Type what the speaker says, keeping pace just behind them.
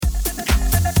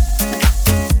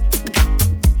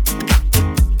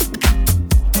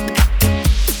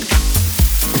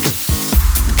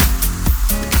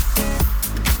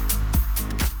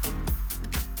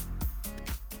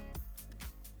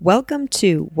Welcome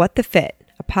to What the Fit,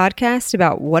 a podcast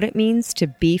about what it means to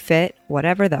be fit,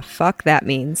 whatever the fuck that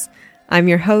means. I'm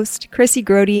your host, Chrissy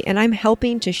Grody, and I'm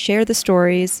helping to share the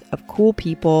stories of cool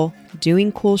people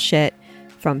doing cool shit,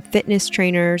 from fitness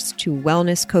trainers to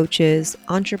wellness coaches,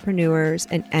 entrepreneurs,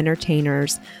 and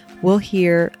entertainers. We'll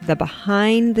hear the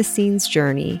behind-the-scenes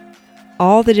journey,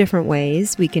 all the different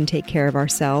ways we can take care of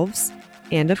ourselves,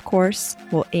 and of course,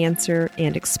 we'll answer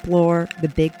and explore the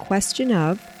big question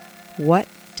of, what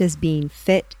does being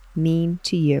fit mean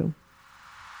to you?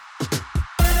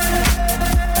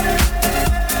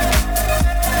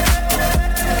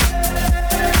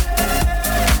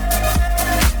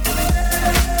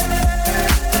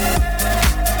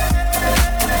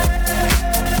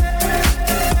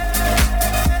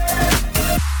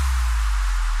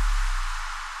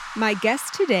 My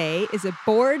guest today is a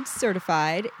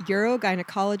board-certified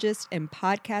urogynecologist and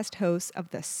podcast host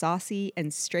of the saucy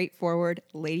and straightforward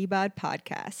Lady Bod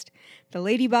podcast. The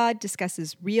Lady Bod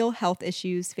discusses real health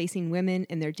issues facing women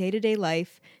in their day-to-day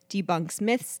life, debunks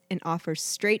myths, and offers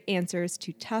straight answers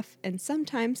to tough and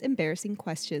sometimes embarrassing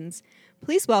questions.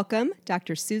 Please welcome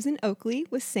Dr. Susan Oakley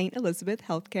with St. Elizabeth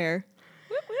Healthcare.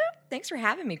 Whoop, whoop. Thanks for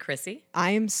having me, Chrissy.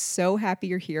 I am so happy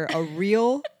you're here, a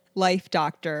real life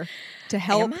doctor to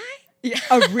help. Am I? Yeah,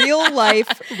 a real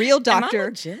doctor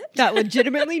legit? that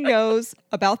legitimately knows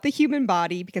about the human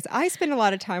body, because I spend a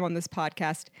lot of time on this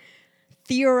podcast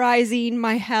theorizing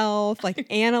my health, like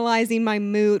analyzing my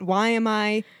mood.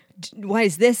 Why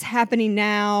is this happening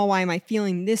now? Why am I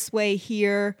feeling this way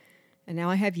here? And now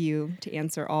I have you to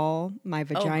answer all my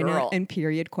vagina and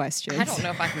period questions. I don't know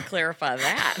if I can clarify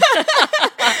that.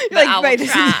 But I will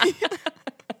try.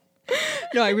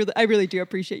 No, I really do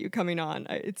appreciate you coming on.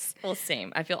 Well,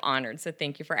 same. I feel honored, so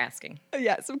thank you for asking.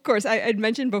 Yes, of course. I'd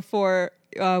mentioned before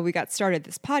we got started,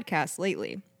 this podcast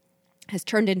lately has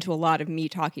turned into a lot of me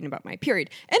talking about my period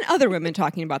and other women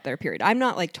talking about their period. I'm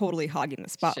not like totally hogging the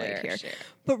spotlight here. Sure.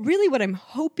 But really what I'm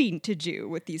hoping to do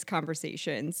with these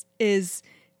conversations is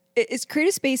create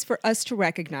a space for us to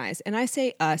recognize, and I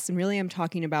say us, and really I'm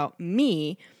talking about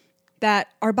me, that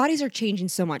our bodies are changing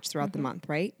so much throughout the month,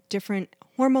 right? Different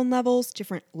hormone levels,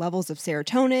 different levels of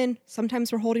serotonin.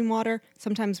 Sometimes we're holding water,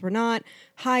 sometimes we're not.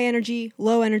 High energy,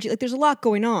 low energy. Like there's a lot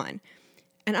going on.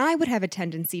 And I would have a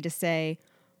tendency to say,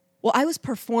 well, I was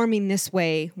performing this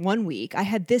way one week. I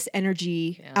had this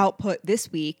energy output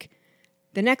this week.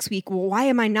 The next week, well, why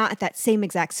am I not at that same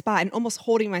exact spot? And almost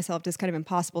holding myself to this kind of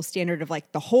impossible standard of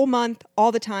like the whole month,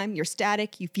 all the time, you're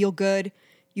static, you feel good,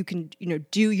 you can,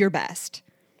 do your best.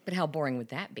 But how boring would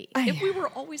that be if we were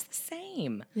always the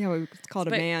same? Yeah, it's called a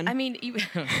man. I mean,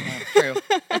 true.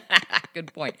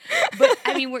 Good point. But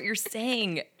I mean, what you're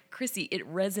saying, Chrissy, it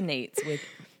resonates with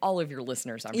all of your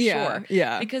listeners, I'm sure.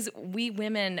 Yeah. Because we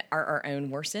women are our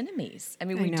own worst enemies. I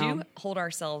mean, we do hold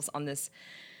ourselves on this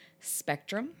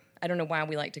spectrum. I don't know why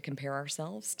we like to compare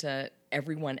ourselves to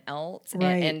everyone else.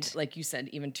 Right. And like you said,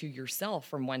 even to yourself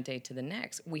from one day to the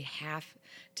next. We have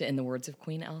to, in the words of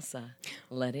Queen Elsa,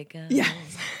 let it go. Yeah.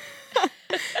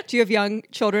 Do you have young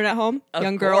children at home?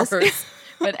 Young Of course. girls?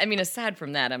 But I mean, aside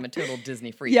from that, I'm a total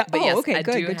Disney freak. Yeah. But yes, okay, I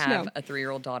good. do Good to have know. a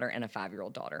 3-year-old daughter and a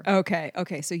 5-year-old daughter.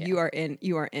 Okay. So you are in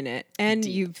it. And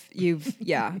Deep. you've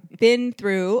been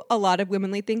through a lot of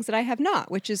womanly things that I have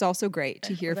not, which is also great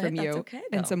to hear from that's you okay,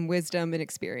 and though. some wisdom and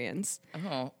experience.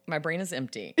 Oh, my brain is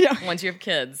empty. Yeah. Once you have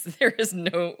kids, there is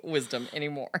no wisdom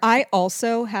anymore. I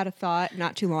also had a thought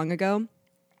not too long ago.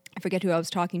 I forget who I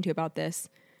was talking to about this.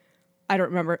 I don't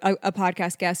remember, a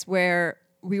podcast guest where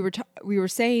we were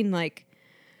saying like,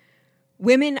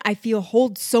 women, I feel,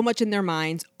 hold so much in their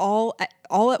minds all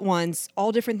at once,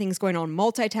 all different things going on,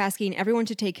 multitasking, everyone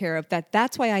to take care of,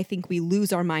 that's why I think we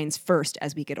lose our minds first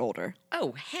as we get older.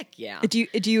 Oh, heck yeah. Do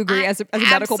you agree as a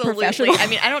medical Absolutely. professional? I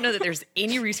mean, I don't know that there's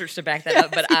any research to back that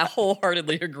up, but I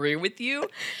wholeheartedly agree with you.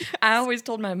 I always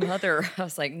told my mother, I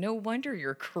was like, no wonder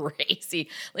you're crazy.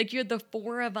 Like, you're the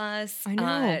 4 of us I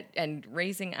know. And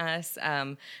raising us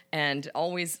and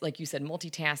always, like you said,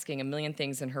 multitasking, a million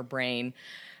things in her brain.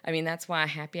 I mean, that's why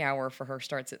happy hour for her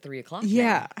starts at 3:00.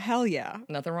 Yeah, hell yeah.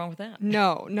 Nothing wrong with that.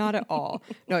 No, not at all.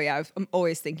 No, yeah, I'm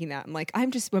always thinking that. I'm like,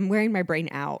 I'm wearing my brain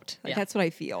out. Like, that's what I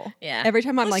feel. Yeah. Every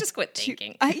time I'm Let's like, just quit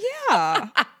thinking. Yeah.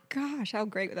 Gosh, how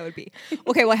great that would be.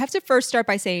 Okay, well, I have to first start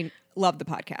by saying, love the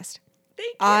podcast.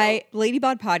 Thank you. Lady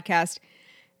Bod podcast.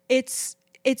 It's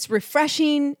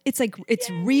refreshing. It's like,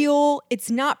 it's real. It's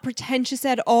not pretentious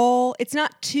at all. It's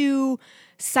not too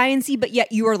sciencey, but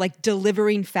yet you are like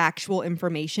delivering factual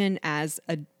information as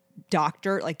a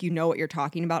doctor. Like, you know what you're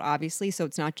talking about, obviously. So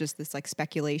it's not just this like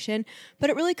speculation, but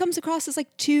it really comes across as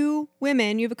like 2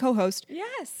 women. You have a co-host.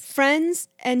 Yes. Friends,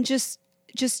 and just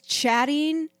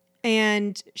chatting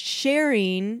and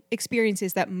sharing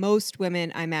experiences that most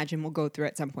women, I imagine, will go through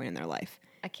at some point in their life.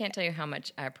 I can't tell you how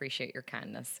much I appreciate your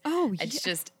kindness. Oh, it's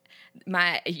yeah. just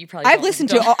you probably. I've listened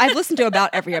to about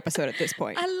every episode at this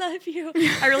point. I love you.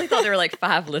 I really thought there were like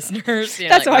 5 listeners. You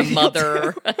know, That's like how my I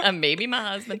feel mother, maybe my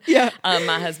husband. Yeah.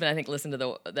 My husband, I think, listened to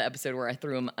the episode where I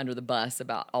threw him under the bus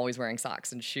about always wearing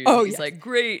socks and shoes. Oh, He's yes. like,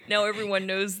 great. Now everyone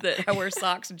knows that I wear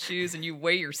socks and shoes, and you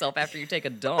weigh yourself after you take a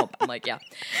dump. I'm like, yeah,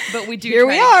 but we do Here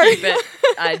try we to are.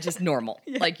 keep it just normal.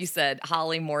 Like you said,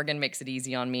 Holly Morgan makes it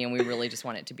easy on me, and we really just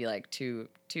want it to be like two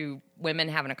women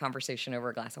having a conversation over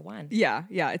a glass of wine. Yeah,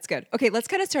 it's good. Okay, let's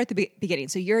kind of start at the beginning.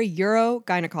 So you're a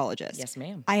urogynecologist. Yes,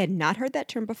 ma'am. I had not heard that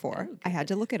term before. I had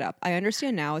to look it up. I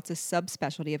understand now it's a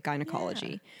subspecialty of gynecology.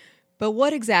 Yeah. But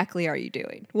what exactly are you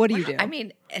doing? What do you do? I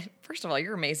mean, first of all,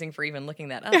 you're amazing for even looking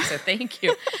that up, so thank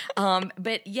you.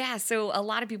 But yeah, so a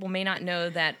lot of people may not know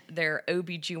that their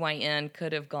OBGYN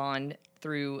could have gone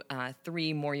through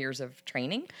 3 more years of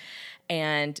training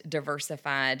and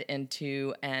diversified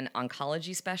into an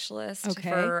oncology specialist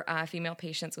for female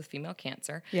patients with female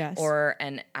cancer, Yes. or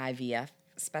an IVF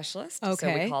specialist. So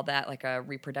Okay. we call that like a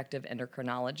reproductive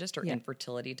endocrinologist or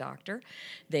infertility doctor.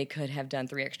 They could have done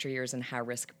 3 extra years in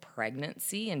high-risk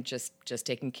pregnancy and just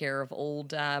taking care of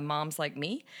old moms like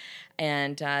me.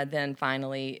 And then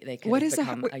finally, they could have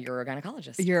become a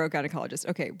urogynecologist. A urogynecologist.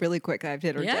 Okay, really quick. I have to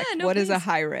interject. Yeah, no, what is a please.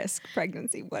 high risk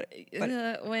pregnancy? What?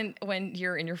 When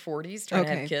you're in your 40s trying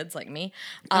to Okay. have kids like me.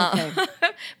 Okay.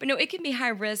 But no, it can be high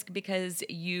risk because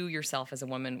you yourself as a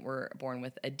woman were born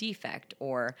with a defect,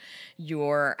 or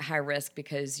you're high risk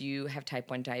because you have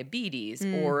type 1 diabetes,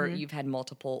 or you've had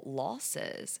multiple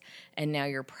losses and now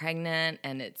you're pregnant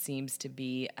and it seems to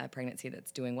be a pregnancy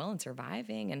that's doing well and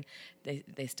surviving, and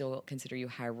they still consider you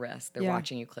high risk. They're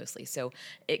watching you closely. So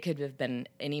it could have been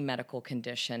any medical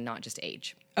condition, not just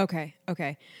age. Okay.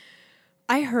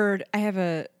 I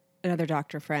have another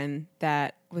doctor friend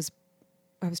that I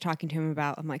was talking to him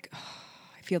about, I'm like,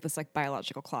 I feel this like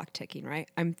biological clock ticking, right?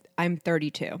 I'm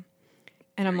 32.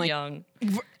 And I'm You're like, young.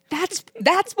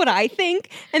 That's what I think,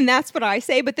 and that's what I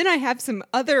say. But then I have some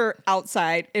other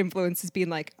outside influences being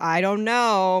like, I don't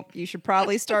know, you should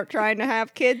probably start trying to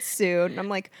have kids soon. And I'm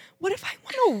like, what if I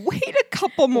want to wait a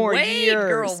couple more years?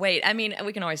 Girl, wait. I mean,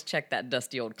 we can always check that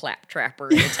dusty old clap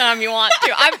trapper anytime you want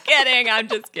to. I'm kidding. I'm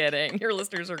just kidding. Your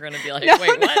listeners are going to be like,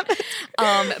 wait, what?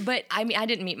 But I mean, I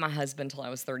didn't meet my husband until I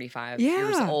was 35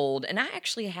 years old, and I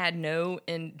actually had no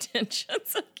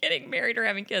intentions of getting married or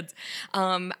having kids.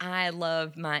 I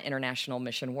love my international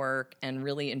mission work and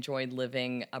really enjoyed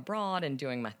living abroad and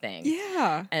doing my thing.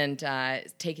 Yeah. And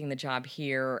taking the job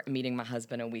here, meeting my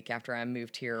husband a week after I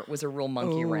moved here was a real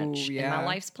monkey wrench in my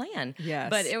life's plan. Yes.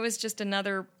 But it was just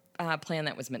another plan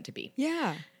that was meant to be.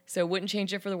 Yeah. So wouldn't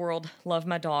change it for the world. Love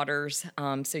my daughters.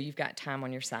 So you've got time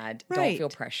on your side. Right. Don't feel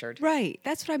pressured. Right.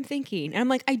 That's what I'm thinking. And I'm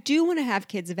like, I do want to have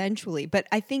kids eventually, but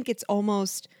I think it's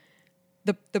almost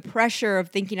the pressure of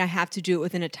thinking I have to do it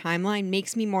within a timeline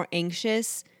makes me more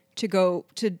anxious to go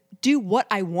to do what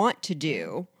I want to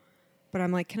do. But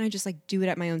I'm like, can I just like do it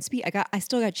at my own speed? I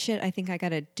still got shit I think I got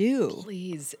to do.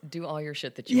 Please do all your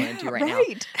shit that you want to do right now.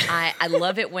 I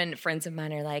love it when friends of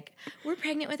mine are like, we're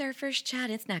pregnant with our first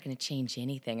child. It's not going to change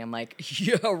anything. I'm like,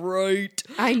 yeah, right.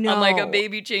 I know. I'm like, a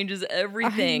baby changes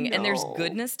everything. And there's know.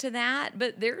 goodness to that.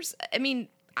 But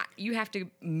you have to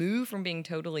move from being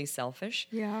totally selfish,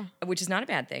 which is not a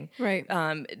bad thing, right?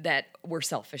 That we're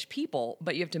selfish people,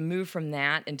 but you have to move from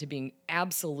that into being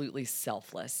absolutely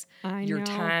selfless. Your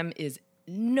time is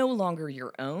no longer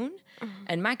your own,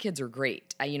 and my kids are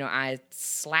great. I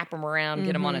slap them around,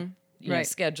 get them on a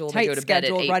schedule. Tight they go to bed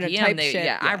at 8 run a p.m. tight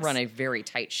ship, I run a very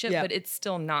tight ship, but it's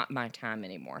still not my time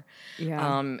anymore.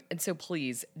 Yeah. And so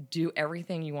please do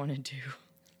everything you want to do.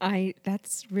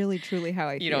 That's really truly how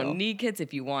I feel. You don't need kids.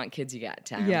 If you want kids, you got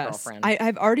time, girlfriend.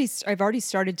 I've already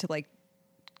started to like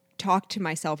talk to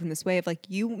myself in this way of like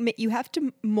you have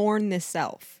to mourn this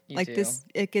self. You like do. this,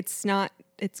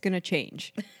 it's gonna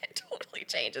change. It totally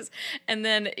changes. And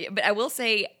then, but I will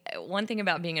say one thing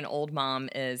about being an old mom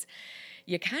is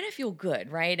you kind of feel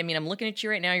good, right? I mean, I'm looking at you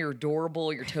right now. You're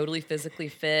adorable. You're totally physically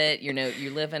fit. You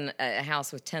live in a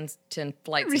house with 10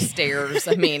 flights of stairs.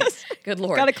 I mean, good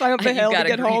Lord. Got to climb up a hill to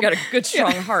get home. You got a good,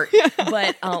 strong heart.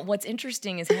 But what's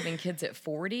interesting is having kids at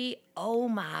 40. Oh,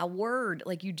 my word.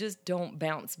 Like, you just don't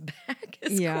bounce back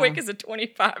as quick as a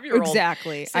 25-year-old.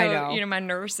 Exactly. So, I know. My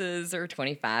nurses are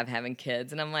 25 having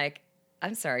kids. And I'm like,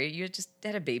 I'm sorry, you just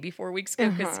had a baby 4 weeks ago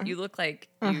because you look like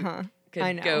you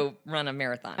could go run a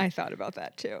marathon. I thought about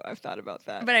that too. I've thought about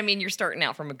that. But I mean, you're starting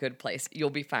out from a good place. You'll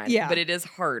be fine. Yeah. But it is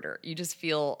harder. You just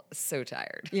feel so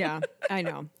tired. Yeah, I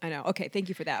know. Okay, thank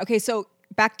you for that. Okay, so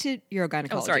back to urogynecology.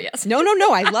 Oh, sorry, yes. No.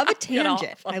 I love a Get off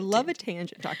tangent. on I love a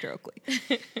tangent, Dr. Oakley.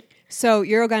 So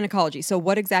urogynecology. So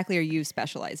what exactly are you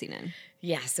specializing in?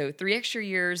 Yeah, so 3 extra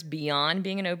years beyond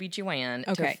being an OBGYN.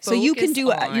 Okay. So you can do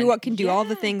all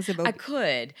the things of I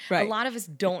could. Right. A lot of us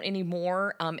don't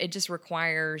anymore. It just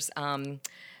requires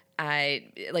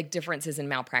like differences in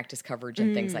malpractice coverage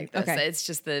and things like this. okay. It's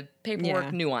just the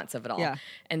paperwork nuance of it all. Yeah.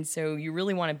 And so you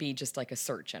really want to be just like a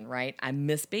surgeon, right? I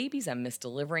miss babies, I miss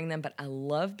delivering them, but I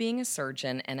love being a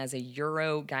surgeon. And as a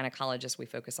urogynecologist, we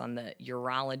focus on the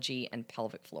urology and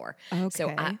pelvic floor. So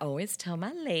Okay. I always tell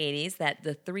my ladies that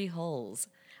the 3 holes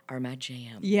are my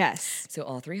jam. Yes. So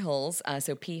all 3 holes.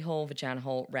 So pee hole, vagina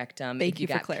hole, rectum. Thank if you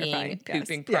for got clarifying. peeing, Yes.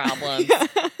 pooping Yeah. problems,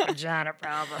 vagina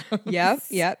problems.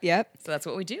 Yep. So that's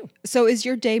what we do. So is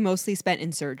your day mostly spent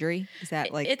in surgery? Is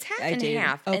that like It's half and ideal?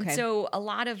 half. Okay. And so a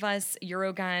lot of us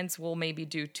urogyns will maybe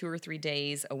do 2 or 3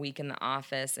 days a week in the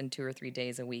office and 2 or 3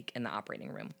 days a week in the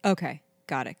operating room. Okay.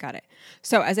 Got it.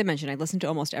 So as I mentioned, I listened to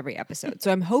almost every episode.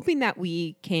 So I'm hoping that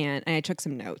we can, and I took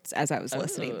some notes as I was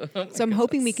listening. So I'm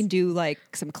hoping we can do like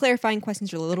some clarifying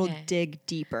questions or a little dig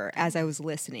deeper as I was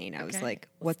listening. I was Okay. like,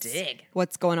 Let's dig.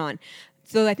 what's going on?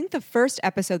 So I think the first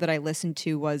episode that I listened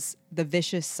to was The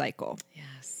Vicious Cycle.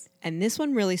 Yes. And this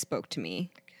one really spoke to me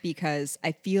because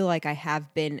I feel like I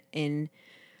have been in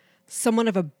somewhat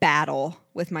of a battle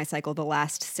with my cycle the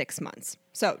last 6 months.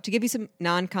 So to give you some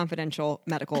non-confidential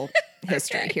medical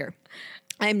history here,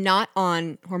 I am not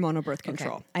on hormonal birth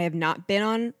control. I have not been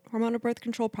on hormonal birth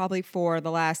control probably for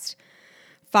the last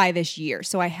 5-ish years.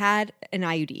 So I had an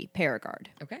IUD, Paragard.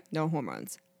 Okay. No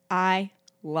hormones. I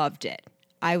loved it.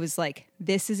 I was like,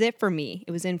 this is it for me.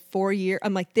 It was in 4 years.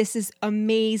 I'm like, this is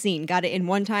amazing. Got it in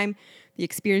one time. The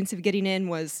experience of getting in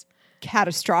was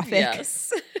catastrophic.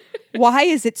 Yes. Why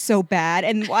is it so bad?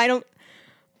 And why don't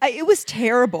it was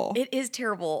terrible. It is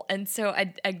terrible. And so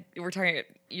we're talking,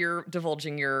 you're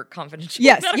divulging your confidential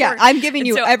Yes, number. yeah. I'm giving And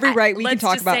you so every right we can let's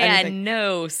talk just about say anything. I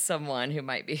know someone who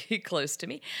might be close to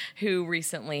me who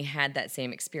recently had that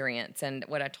same experience. And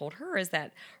what I told her is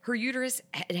that her uterus,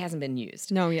 it hasn't been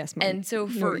used. No, yes, ma'am. And so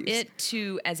No for use. it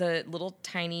to, as a little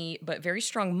tiny but very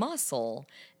strong muscle,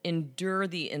 endure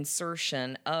the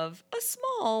insertion of a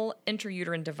small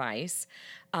intrauterine device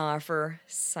for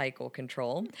cycle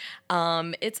control,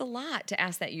 it's a lot to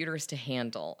ask that uterus to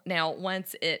handle. Now,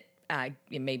 once it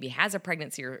maybe has a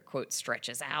pregnancy or, quote,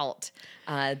 stretches out,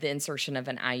 the insertion of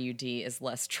an IUD is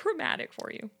less traumatic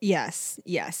for you. Yes.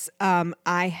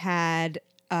 I had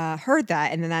heard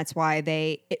that, and then that's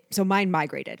why so mine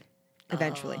migrated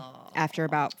eventually after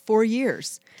about 4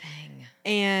 years. Dang.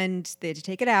 And they had to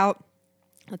take it out.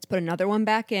 Let's put another one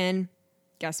back in.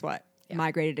 Guess what?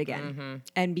 Migrated again.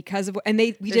 And because of we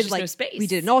There's did just like no space. we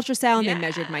did an ultrasound. Yeah. They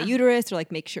measured my uterus to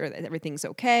like make sure that everything's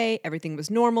okay. Everything was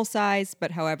normal size,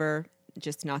 but however,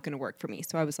 just not going to work for me.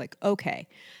 So I was like, okay,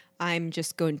 I'm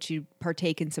just going to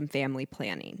partake in some family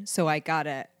planning. So I got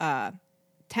a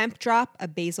temp drop, a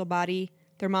basal body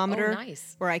thermometer,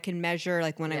 nice. where I can measure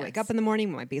like when I wake Yes. up in the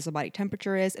morning what my basal body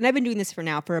temperature is. And I've been doing this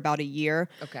for about a year.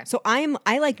 Okay. So I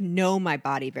like know my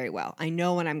body very well. I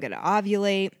know when I'm going to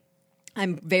ovulate.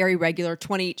 I'm very regular,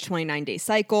 20 to 29 day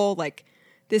cycle. Like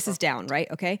this is down, right?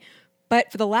 Okay.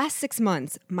 But for the last 6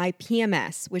 months, my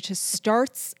PMS, which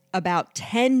starts about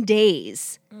 10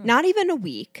 days, not even a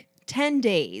week, 10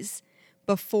 days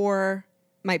before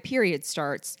my period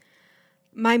starts,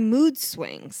 my mood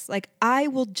swings. Like I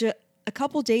will a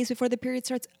couple days before the period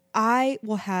starts, I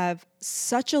will have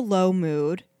such a low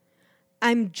mood.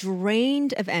 I'm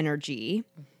drained of energy.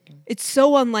 It's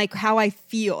so unlike how I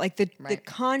feel. Like the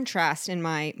contrast in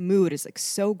my mood is like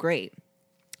so great.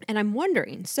 And I'm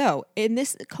wondering, so, and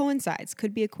this coincides,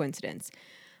 could be a coincidence.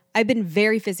 I've been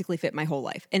very physically fit my whole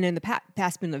life. And in the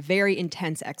past, been a very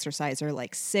intense exerciser,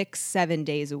 like 6-7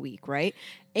 days a week, right?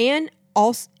 And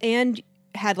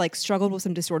had like struggled with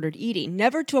some disordered eating,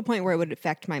 never to a point where it would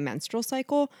affect my menstrual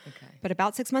cycle. Okay. But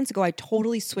about 6 months ago, I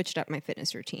totally switched up my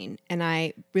fitness routine and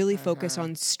I really focus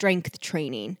on strength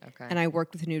training. Okay. And I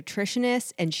worked with a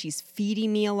nutritionist and she's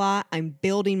feeding me a lot. I'm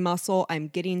building muscle. I'm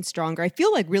getting stronger. I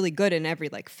feel like really good in every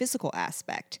like physical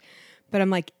aspect. But I'm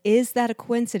like, is that a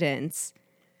coincidence?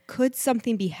 Could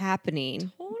something be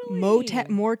happening? Totally.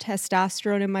 More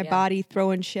testosterone in my body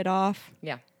throwing shit off?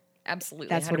 Yeah. Absolutely,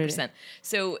 That's 100%. what it is.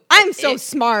 So I'm so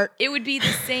smart. It would be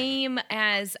the same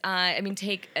as,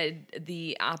 take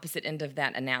the opposite end of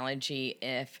that analogy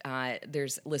if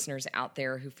there's listeners out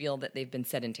there who feel that they've been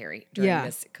sedentary during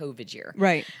this COVID year.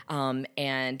 Right.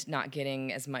 And not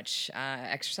getting as much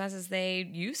exercise as they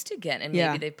used to get. And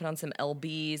maybe they put on some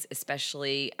LBs,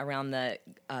 especially around the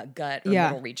gut or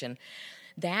middle region.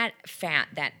 that fat,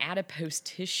 that adipose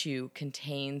tissue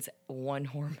contains one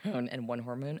hormone and one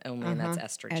hormone only, and that's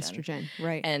estrogen. Estrogen,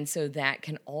 right. And so that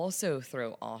can also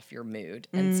throw off your mood.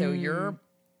 And so your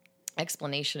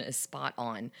explanation is spot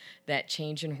on. That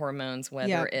change in hormones,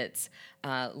 whether it's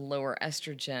lower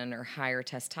estrogen or higher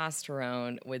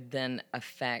testosterone, would then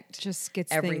affect Just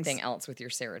gets everything else with your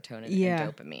serotonin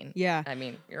and dopamine. Yeah. I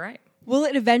mean, you're right. Will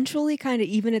it eventually kind of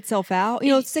even itself out?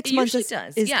 You know, 6 months usually is,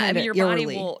 does. is Yeah, kind I mean, of your eerily.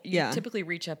 body will typically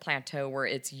reach a plateau where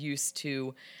it's used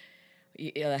to,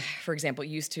 for example,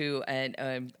 used to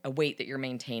a weight that you're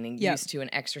maintaining, used to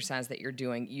an exercise that you're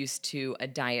doing, used to a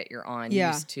diet you're on,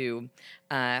 used to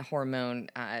hormone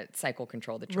cycle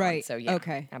control that you're on. So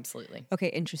absolutely. Okay,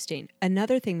 interesting.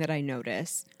 Another thing that I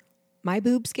notice, my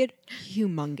boobs get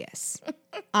humongous.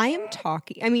 I am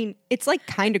talking. I mean, it's like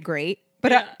kind of great,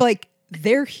 but like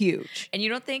they're huge. And you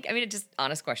don't think, I mean, just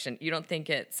honest question, you don't think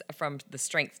it's from the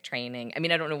strength training? I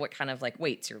mean, I don't know what kind of like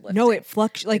weights you're lifting. No, it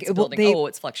fluctuates. Like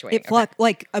it's fluctuating.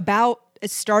 Like about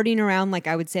starting around, like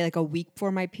I would say like a week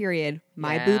before my period,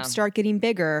 my boobs start getting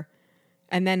bigger.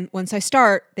 And then once I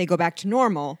start, they go back to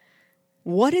normal.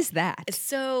 What is that?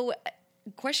 So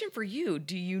question for you,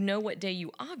 do you know what day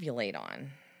you ovulate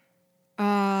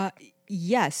on?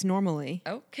 Yes, normally.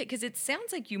 Okay, because it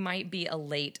sounds like you might be a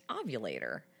late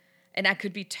ovulator. And I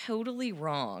could be totally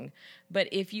wrong, but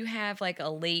if you have like a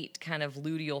late kind of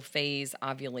luteal phase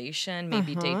ovulation,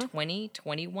 maybe day 20,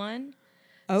 21.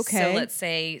 Okay. So let's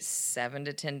say 7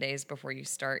 to 10 days before you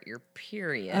start your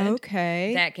period.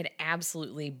 Okay. That could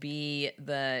absolutely be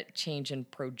the change in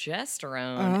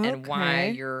progesterone and why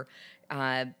your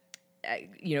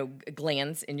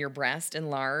glands in your breast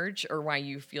enlarge, or why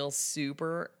you feel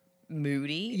super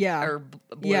moody or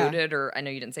bloated, or I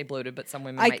know you didn't say bloated, but some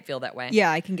women might feel that way.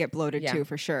 Yeah, I can get bloated too,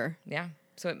 for sure. Yeah.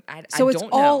 So I it's don't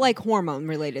all know. like hormone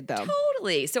related though.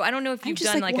 Totally. So I don't know if you've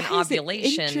done like an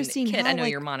ovulation kit. I know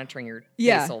you're monitoring your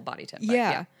basal body temp.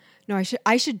 Yeah. No,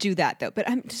 I should do that though. But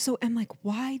I'm like,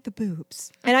 why the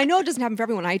boobs? And I know it doesn't happen for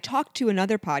everyone. I talked to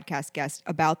another podcast guest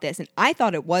about this, and I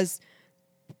thought it was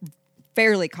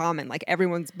fairly common, like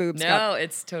everyone's boobs. No,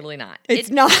 it's totally not. It's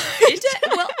not.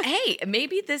 Well, hey,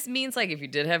 maybe this means like if you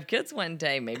did have kids one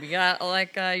day, maybe you got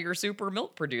like your super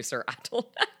milk producer. I don't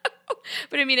know.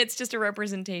 But I mean, it's just a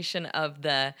representation of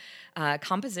the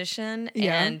composition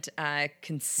and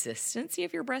consistency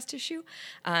of your breast tissue.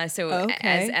 So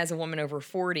as a woman over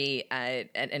 40,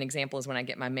 an example is when I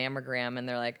get my mammogram and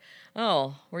they're like,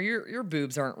 oh, well, your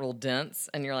boobs aren't real dense.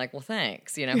 And you're like, well,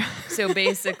 thanks, So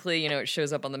basically, it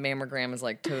shows up on the mammogram as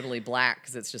like totally black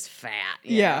because it's just fat.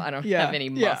 You know? I don't have any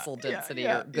muscle density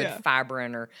or good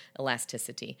fibrin or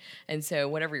elasticity. And so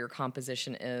whatever your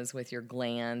composition is with your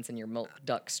glands and your milk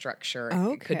duct structure,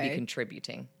 it could be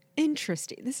contributing.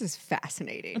 Interesting. This is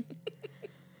fascinating.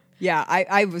 Yeah,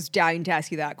 I was dying to ask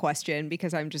you that question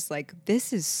because I'm just like,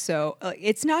 this is so.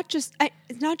 It's not just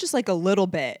like a little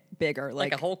bit bigger,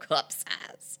 like a whole cup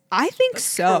size. I think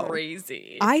so.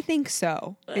 Crazy. I think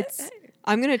so.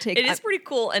 I'm gonna take. It is pretty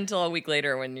cool until a week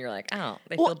later when you're like, oh,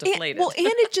 they feel deflated. And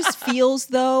it just feels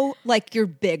though like you're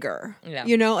bigger. Yeah.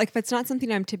 Like if it's not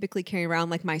something I'm typically carrying around,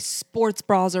 like my sports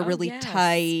bras are really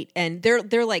tight, and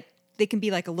they're like. They can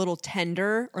be like a little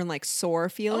tender or like sore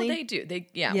feeling. Oh, they do.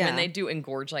 When they do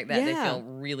engorge like that, they feel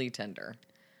really tender.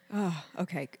 Oh,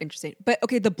 okay, interesting. But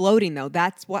okay, the bloating though,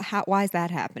 that's why is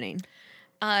that happening?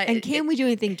 And can we do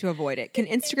anything to avoid it? Can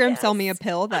Instagram sell me a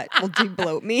pill that will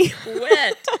de-bloat me?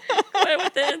 Quit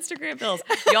with the Instagram pills.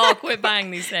 Y'all quit buying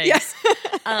these things.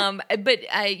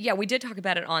 Yeah. We did talk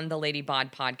about it on the Lady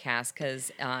Bod podcast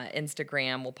because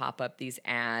Instagram will pop up these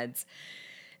ads.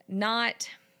 Not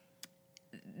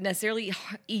necessarily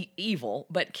evil,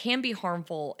 but can be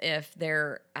harmful if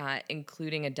they're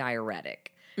including a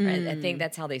diuretic. Right? I think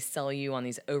that's how they sell you on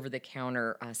these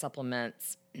over-the-counter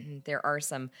supplements. There are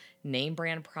some name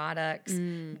brand products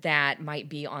that might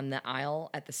be on the aisle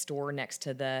at the store next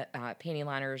to the panty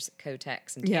liners,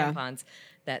 Kotex, and tampons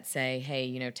that say,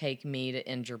 hey, take me to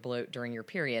end your bloat during your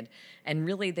period. And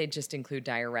really, they just include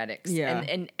diuretics. Yeah.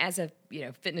 And as a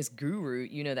fitness guru,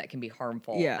 that can be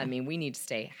harmful. Yeah. I mean, we need to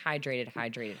stay hydrated.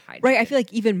 Right. I feel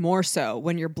like even more so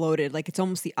when you're bloated, like it's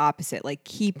almost the opposite. Like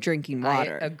keep drinking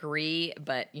water. I agree.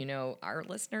 But, our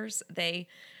listeners, they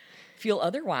feel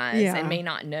otherwise and may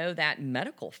not know that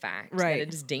medical fact that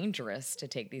it is dangerous to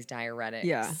take these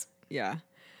diuretics. Yeah.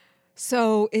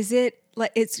 So is it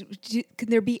like can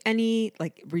there be any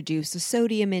like reduce the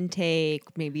sodium intake,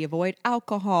 maybe avoid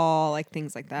alcohol, like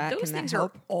things like that? Those things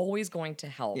are always going to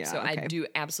help. Yeah, so I do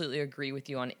absolutely agree with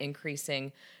you on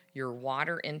increasing your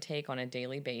water intake on a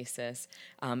daily basis,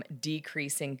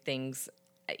 decreasing things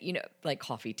like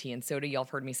coffee, tea, and soda. Y'all have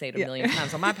heard me say it a million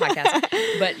times on my podcast.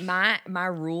 But my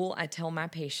rule I tell my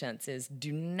patients is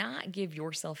do not give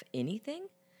yourself anything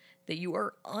that you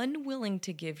are unwilling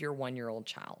to give your 1-year-old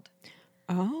child.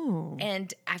 Oh.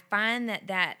 And I find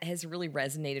that has really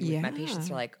resonated with my patients.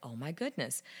 They're like, oh my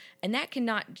goodness. And that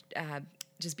cannot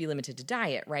just be limited to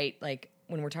diet, right? Like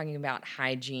when we're talking about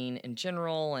hygiene in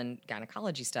general and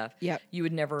gynecology stuff, you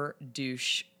would never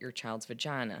douche your child's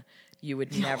vagina. You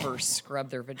would never scrub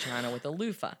their vagina with a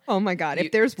loofah. Oh my God.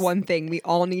 If there's one thing we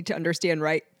all need to understand,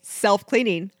 right?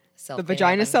 Self-cleaning. The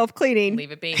vagina self-cleaning.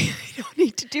 Leave it be. You don't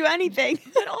need to do anything.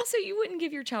 But also, you wouldn't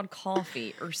give your child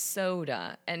coffee or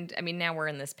soda. And I mean, now we're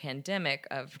in this pandemic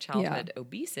of childhood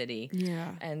obesity.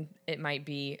 Yeah. And it might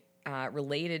be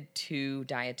related to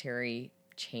dietary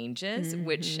changes,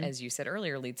 which, as you said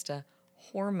earlier, leads to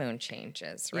hormone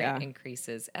changes, right?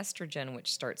 Increases estrogen,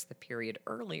 which starts the period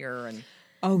earlier. And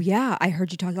oh, yeah. I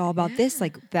heard you talk all about this,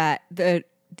 like that I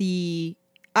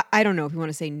don't know if you want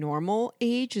to say normal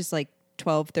age is like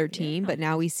 12, 13, but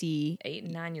now we see 8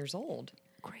 and 9 years old.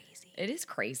 Crazy. It is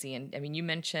crazy. And I mean, you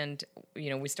mentioned,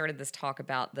 we started this talk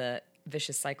about the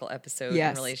vicious cycle episode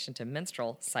in relation to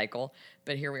menstrual cycle,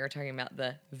 but here we are talking about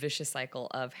the vicious cycle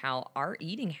of how our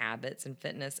eating habits and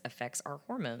fitness affects our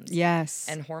hormones. Yes.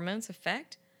 And hormones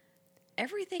affect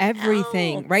everything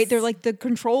else. Right? They're like the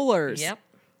controllers. Yep.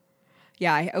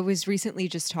 Yeah. I was recently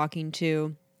just talking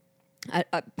to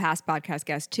a past podcast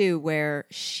guest too, where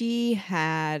she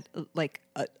had like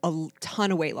a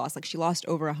ton of weight loss. Like she lost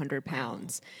over 100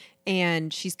 pounds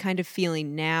and she's kind of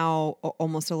feeling now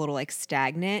almost a little like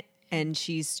stagnant. And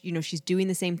she's doing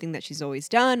the same thing that she's always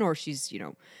done, or she's,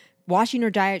 watching her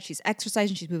diet, she's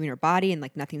exercising, she's moving her body, and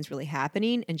like nothing's really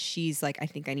happening. And she's like, I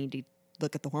think I need to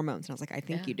look at the hormones. And I was like, I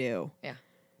think you do. Yeah.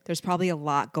 There's probably a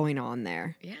lot going on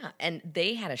there. Yeah. And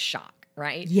they had a shock.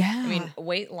 Right? Yeah. I mean,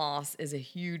 weight loss is a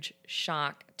huge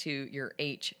shock to your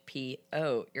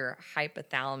HPO, your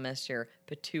hypothalamus, your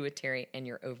pituitary, and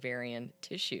your ovarian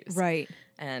tissues. Right.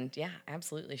 And yeah,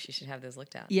 absolutely, she should have those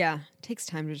looked at. Yeah. It takes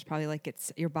time to just probably like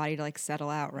get your body to like settle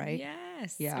out, right?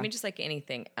 Yes. Yeah. I mean, just like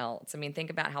anything else. I mean, think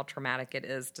about how traumatic it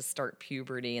is to start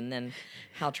puberty and then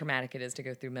how traumatic it is to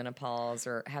go through menopause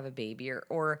or have a baby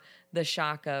or the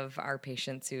shock of our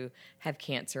patients who have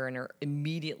cancer and are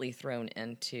immediately thrown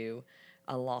into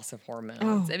a loss of hormones.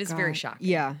 Oh, it was very shocking.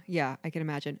 Yeah, I can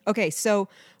imagine. Okay, so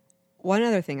one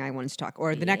other thing I wanted to talk,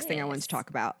 or the next thing I wanted to talk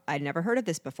about, I'd never heard of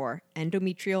this before,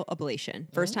 endometrial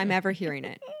ablation. First time ever hearing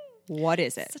it. What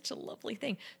is it? Such a lovely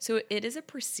thing. So it is a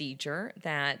procedure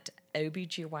that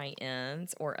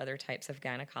OBGYNs or other types of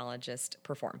gynecologists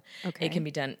perform. Okay. It can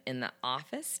be done in the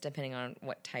office, depending on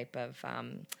what type of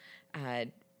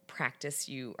practice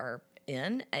you are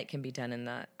in. It can be done in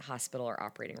the hospital or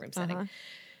operating room setting.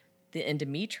 The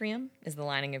endometrium is the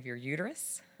lining of your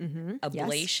uterus.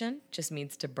 Ablation just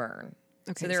means to burn.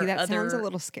 Okay, so that sounds a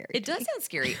little scary. It does sound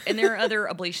scary. And there are other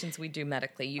ablations we do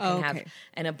medically. You can have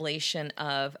an ablation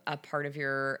of a part of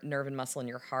your nerve and muscle in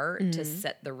your heart to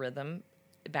set the rhythm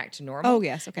back to normal. Oh,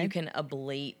 yes, okay. You can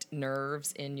ablate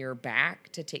nerves in your back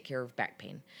to take care of back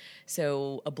pain.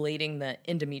 So ablating the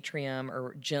endometrium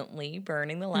or gently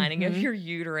burning the lining of your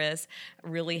uterus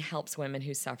really helps women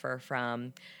who suffer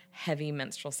from heavy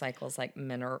menstrual cycles like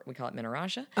we call it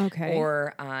menorrhagia. Okay.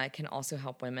 Or can also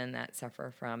help women that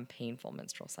suffer from painful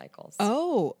menstrual cycles.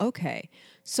 Oh, okay.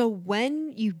 So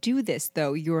when you do this,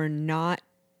 though, you're not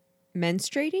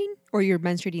menstruating or you're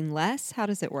menstruating less? How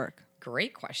does it work?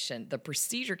 Great question. The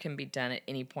procedure can be done at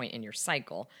any point in your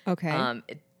cycle. Okay.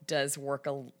 It does work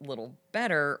a little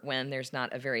better when there's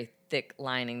not a very thick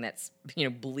lining that's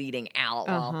bleeding out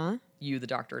while you, the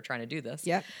doctor, are trying to do this.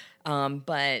 Yep.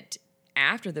 But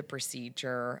after the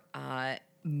procedure,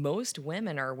 most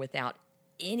women are without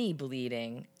any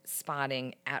bleeding,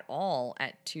 spotting at all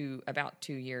at about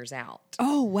 2 years out.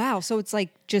 Oh, wow. So it's like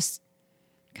just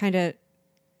kind of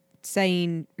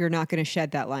saying you're not going to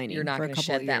shed that lining. You're not going to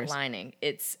shed that lining.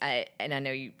 It's and I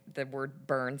know the word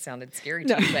burn sounded scary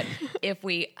to you, but if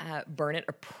we burn it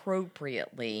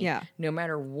appropriately, no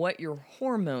matter what your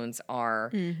hormones are,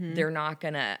 they're not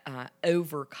going to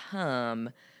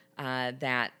overcome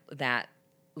that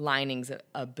lining's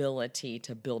ability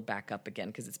to build back up again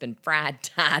because it's been tied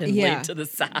and laid to the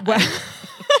side.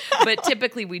 But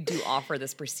typically we do offer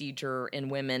this procedure in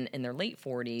women in their late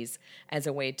 40s as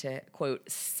a way to, quote,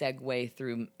 segue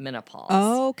through menopause.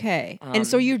 Okay. And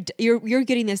so you're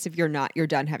getting this if you're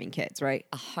done having kids, right?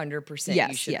 100%. Yes,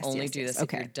 you should only do this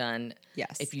if you're done.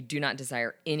 Yes. If you do not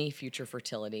desire any future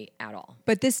fertility at all.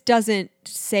 But this doesn't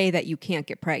say that you can't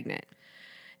get pregnant.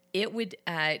 It would,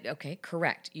 okay,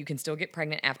 correct. You can still get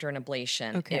pregnant after an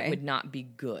ablation. Okay. It would not be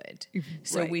good.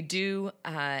 So Right. we do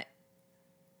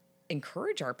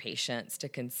encourage our patients to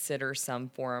consider some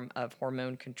form of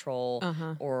hormone control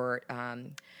or,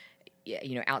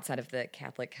 outside of the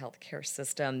Catholic healthcare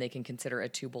system, they can consider a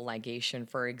tubal ligation,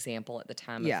 for example, at the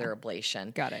time Yeah. of their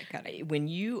ablation. Got it. When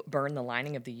you burn the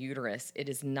lining of the uterus, it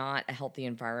is not a healthy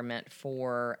environment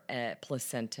for a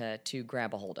placenta to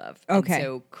grab a hold of. Okay. And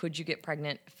so could you get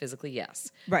pregnant? Physically,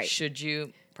 yes. Right. Should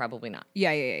you? Probably not.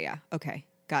 Yeah. Okay.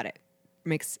 Got it.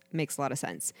 Makes a lot of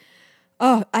sense.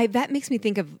 Oh, that makes me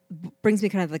brings me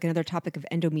kind of like another topic of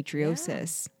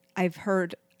endometriosis.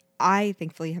 I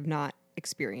thankfully have not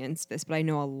experienced this, but I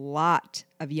know a lot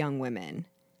of young women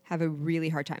have a really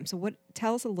hard time. So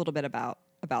tell us a little bit about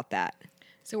that.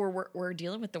 So we're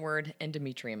dealing with the word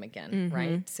endometrium again,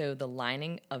 right? So the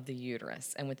lining of the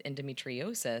uterus. And with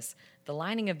endometriosis, the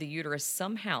lining of the uterus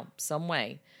somehow, some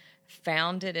way,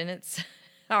 found it in its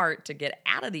heart to get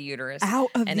out of the uterus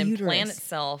and implant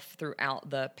itself throughout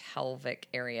the pelvic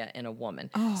area in a woman.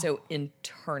 So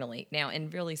internally. Now, in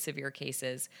really severe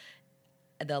cases,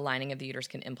 the lining of the uterus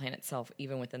can implant itself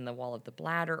even within the wall of the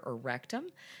bladder or rectum.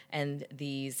 And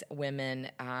these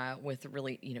women with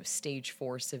really, stage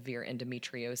 4 severe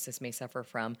endometriosis may suffer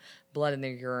from blood in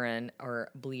their urine or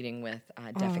bleeding with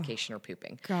defecation or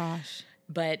pooping. Gosh.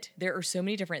 But there are so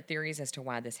many different theories as to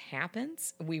why this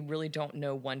happens. We really don't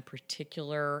know one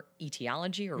particular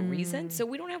etiology or reason. So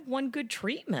we don't have one good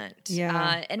treatment.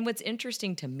 Yeah. And what's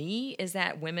interesting to me is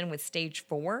that women with stage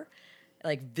 4,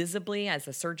 like visibly as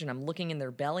a surgeon, I'm looking in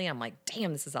their belly. I'm like,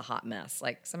 damn, this is a hot mess.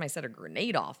 Like somebody set a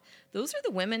grenade off. Those are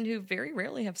the women who very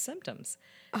rarely have symptoms.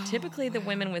 Typically, the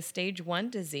women with stage 1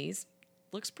 disease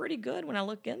looks pretty good when I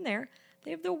look in there. They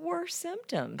have the worst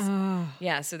symptoms.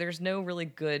 Yeah, so there's no really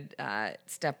good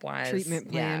stepwise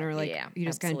treatment plan you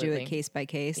just kind of do it case by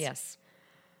case. Yes.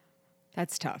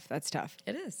 That's tough.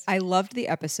 It is. I loved the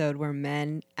episode where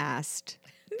men asked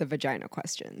the vagina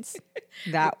questions.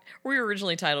 That we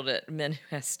originally titled it "Men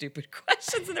Who Ask Stupid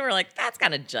Questions," and they were like, "That's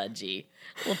kind of judgy.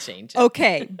 We'll change it."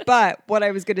 Okay, but what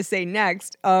I was going to say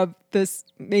next of this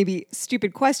maybe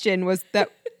stupid question was that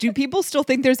do people still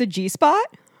think there's a G spot?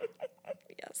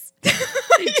 Yes,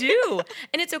 they do,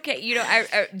 and it's okay.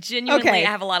 I genuinely I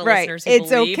have a lot of listeners who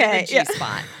believe in the G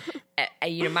spot.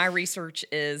 My research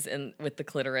is with the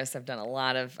clitoris. I've done a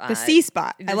lot of the C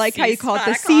spot. I like how you call it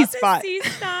the C spot. C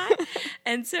spot.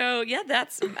 And so,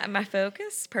 that's my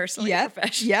focus personally,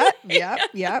 professionally.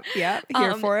 Yep.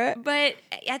 Here for it. But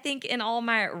I think in all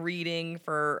my reading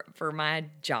for my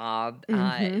job,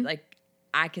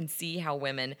 I can see how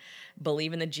women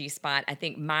believe in the G spot. I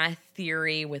think my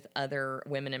theory with other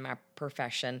women in my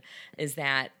profession is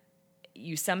that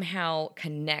you somehow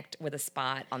connect with a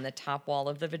spot on the top wall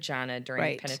of the vagina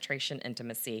during penetration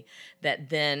intimacy that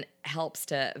then helps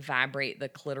to vibrate the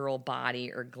clitoral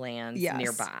body or glands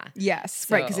nearby. Yes,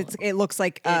 so right, because it looks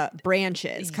like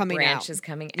branches coming out. Branches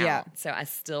coming out. Yeah. So I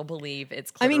still believe it's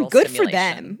clitoral good stimulation. for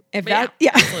them. If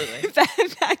absolutely.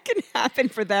 if that can happen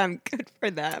for them, good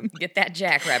for them. Get that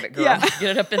jackrabbit, girl. Get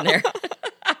it up in there.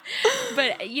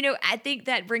 But, I think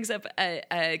that brings up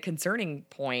a concerning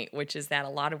point, which is that a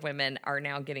lot of women are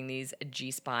now getting these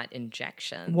G-spot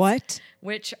injections. What?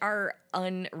 Which are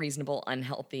unreasonable,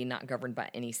 unhealthy, not governed by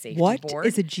any safety board. What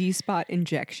is a G-spot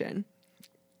injection?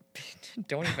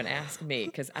 Don't even ask me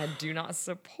because I do not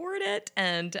support it.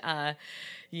 And,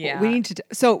 we need to...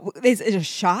 So, is it a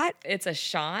shot? It's a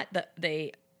shot that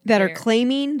they... That are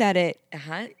claiming that it...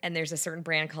 And there's a certain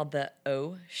brand called the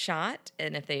O shot.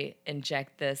 And if they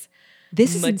inject this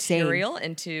is material insane.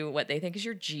 into what they think is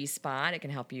your G-spot, it can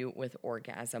help you with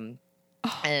orgasm.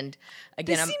 And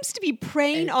again, this seems to be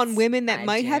preying on women that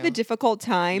might have a difficult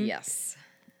time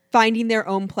finding their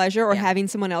own pleasure or having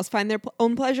someone else find their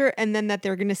own pleasure, and then that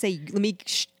they're going to say, let me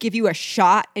give you a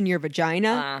shot in your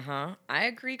vagina. I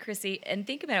agree, Chrissy. And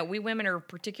think about it. We women are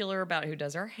particular about who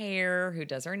does our hair, who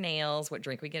does our nails, what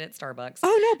drink we get at Starbucks.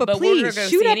 Oh, no, but please, we're gonna go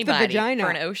shoot see up anybody the vagina. for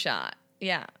an O shot.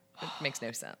 Yeah, it makes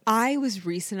no sense. I was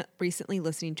recently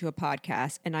listening to a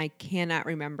podcast, and I cannot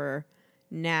remember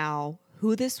now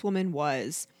who this woman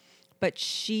was, but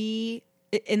she...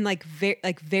 in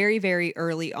very, very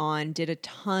early on, did a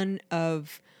ton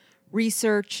of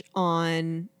research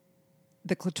on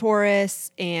the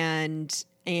clitoris and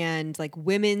like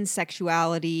women's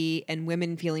sexuality and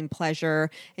women feeling pleasure.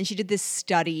 And she did this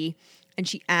study and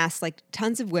she asked like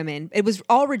tons of women. It was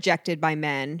all rejected by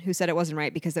men who said it wasn't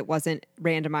right because it wasn't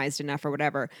randomized enough or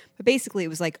whatever. But basically it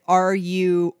was like, are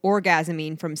you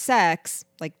orgasming from sex?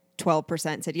 Like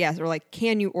 12% said yes. Or like,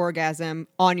 can you orgasm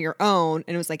on your own?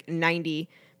 And it was like 90%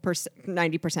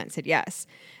 90% said yes.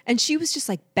 And she was just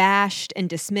like bashed and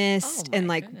dismissed and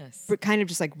like kind of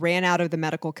just like ran out of the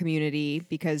medical community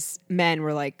because men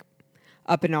were like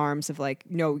up in arms of like,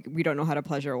 no, we don't know how to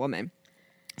pleasure a woman.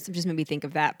 So it just made me think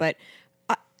of that. But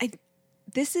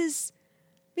this is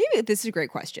a great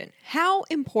question. How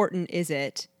important is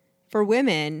it for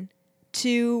women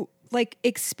to like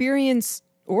experience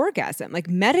orgasm, like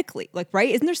medically, like, right?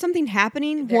 Isn't there something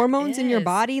happening, hormones in your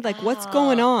body? Like what's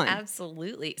going on?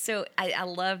 Absolutely. So I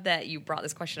love that you brought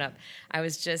this question up. I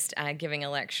was just giving a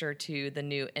lecture to the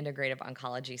new Integrative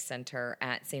Oncology Center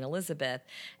at St. Elizabeth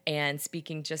and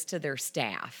speaking just to their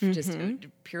staff, just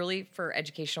purely for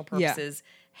educational purposes.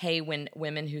 Hey, when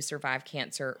women who survive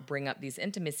cancer bring up these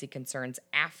intimacy concerns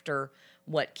after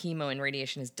what chemo and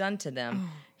radiation has done to them,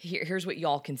 here's what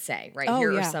y'all can say, right?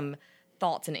 Here are some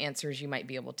thoughts and answers you might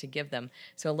be able to give them.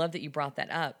 So I love that you brought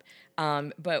that up.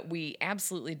 But we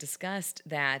absolutely discussed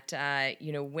that,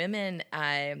 women,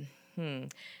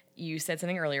 you said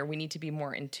something earlier, we need to be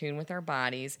more in tune with our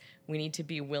bodies. We need to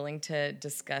be willing to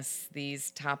discuss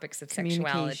these topics of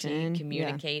sexuality,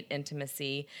 communicate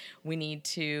intimacy. We need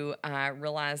to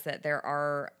realize that there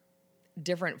are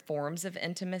different forms of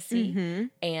intimacy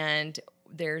and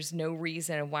there's no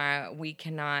reason why we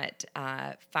cannot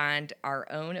find our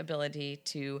own ability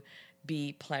to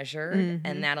be pleasured,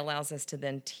 and that allows us to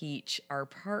then teach our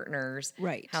partners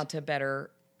how to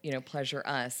better, pleasure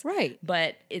us. Right.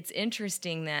 But it's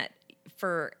interesting that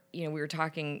we were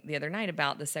talking the other night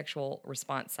about the sexual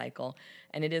response cycle,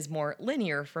 and it is more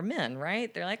linear for men,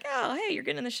 right? They're like, oh, hey, you're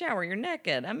getting in the shower, you're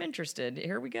naked, I'm interested,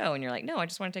 here we go. And you're like, no, I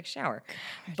just want to take a shower.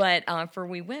 God. But for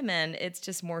we women, it's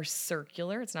just more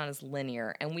circular, it's not as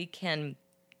linear, and we can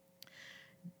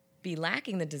be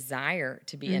lacking the desire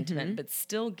to be intimate, but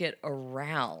still get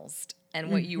aroused.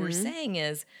 And what you were saying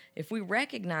is, if we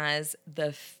recognize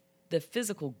the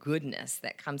physical goodness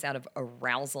that comes out of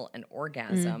arousal and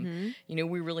orgasm,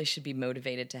 we really should be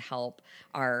motivated to help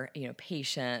our,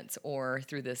 patients, or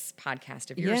through this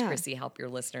podcast of yours, Chrissy, help your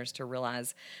listeners to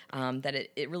realize that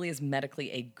it really is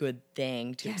medically a good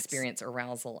thing to experience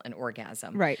arousal and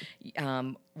orgasm. Right.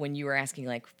 When you were asking,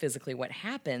 like, physically what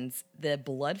happens, the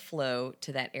blood flow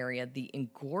to that area, the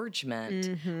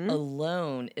engorgement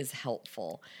alone is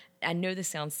helpful. I know this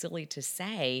sounds silly to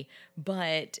say,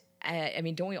 but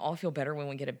don't we all feel better when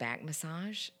we get a back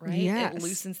massage, right? Yes. It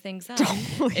loosens things up.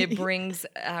 Totally. It brings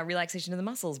relaxation to the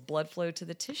muscles, blood flow to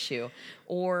the tissue.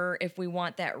 Or if we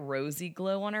want that rosy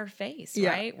glow on our face,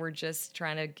 right? We're just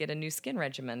trying to get a new skin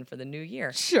regimen for the new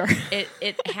year. Sure.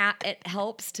 It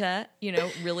helps to,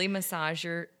 really massage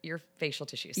your facial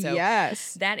tissue. So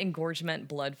that engorgement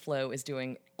blood flow is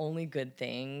doing only good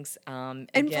things.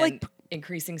 Again,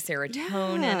 increasing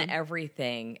serotonin,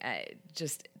 everything.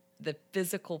 Just the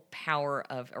physical power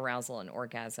of arousal and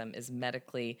orgasm is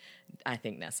medically, I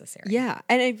think, necessary. Yeah.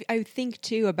 And I think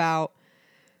too about,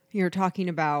 you're talking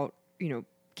about,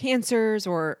 cancers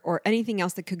or anything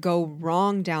else that could go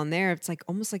wrong down there. It's like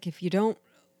almost like if you don't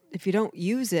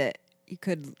use it, you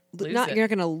could you're not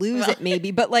going to lose it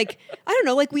maybe, but like, I don't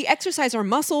know, like we exercise our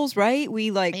muscles, right?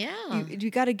 We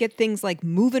you got to get things like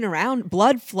moving around,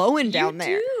 blood flowing down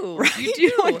there. Right? You do. You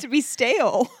don't want it to be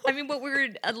stale. What we were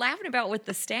laughing about with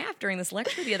the staff during this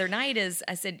lecture the other night is,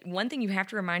 I said, one thing you have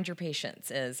to remind your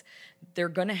patients is they're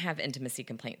going to have intimacy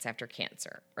complaints after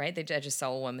cancer, right? I just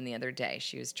saw a woman the other day.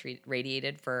 She was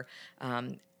radiated for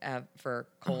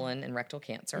colon and rectal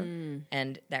cancer,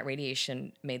 and that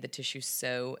radiation made the tissue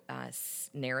so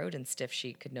narrowed and stiff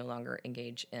she could no longer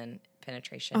engage in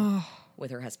penetration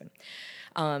with her husband.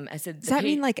 I said, does that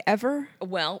mean like ever?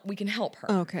 Well, we can help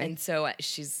her. Okay. And so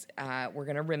we're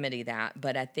going to remedy that.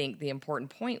 But I think the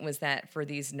important point was that for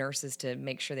these nurses to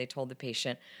make sure they told the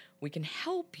patient, we can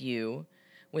help you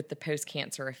with the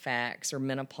post-cancer effects or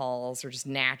menopause or just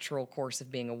natural course of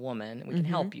being a woman. We can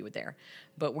help you with there.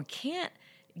 But we can't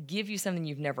give you something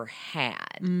you've never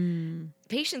had.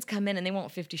 Patients come in and they want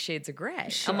 50 Shades of Grey.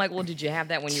 Sure. I'm like, well, did you have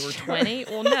that when you were 20?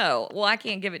 Well, no. Well, I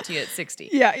can't give it to you at 60.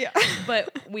 Yeah.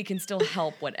 But we can still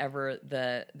help whatever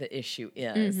the issue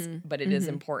is. But it is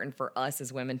important for us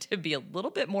as women to be a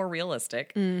little bit more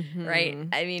realistic, right?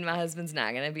 My husband's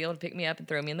not going to be able to pick me up and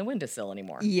throw me in the windowsill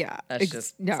anymore. Yeah.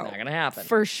 It's not going to happen.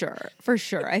 For sure.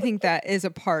 I think that is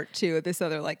a part too of this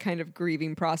other like kind of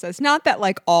grieving process. Not that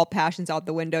like all passion's out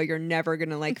the window. You're never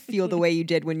going to like feel the way you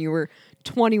did when you were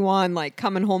 21, like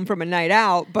coming home from a night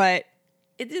out, but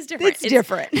it is different. It's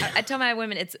different. I tell my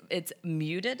women it's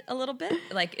muted a little bit.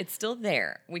 Like it's still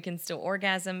there. We can still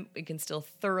orgasm. We can still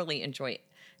thoroughly enjoy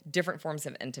different forms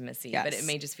of intimacy, but it Yes.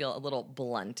 may just feel a little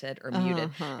blunted or muted.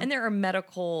 And there are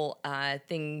medical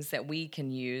things that we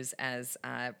can use as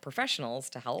professionals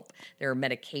to help. There are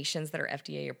medications that are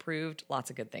FDA approved. Lots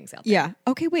of good things out there. Yeah.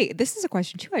 Okay, wait. This is a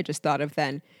question too I just thought of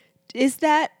then. Is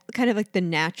that kind of like the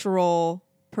natural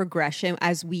progression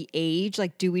as we age?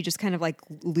 Like, do we just kind of like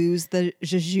lose the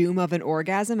jejune of an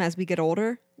orgasm as we get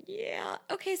older? Yeah.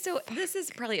 Okay. So this is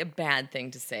probably a bad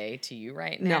thing to say to you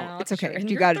right No, now. it's okay. You're in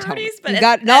You your got to tell me. 30s, but You at-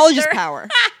 got at knowledge is thir- power.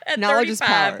 At Knowledge is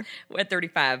 35 power. At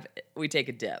 35, we take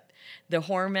a dip. The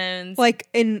hormones, Like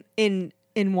in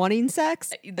wanting sex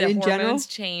the in hormones general.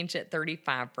 change at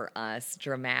 35 for us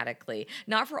dramatically.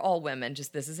 Not for all women,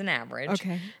 just this is an average.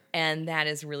 Okay. And that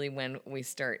is really when we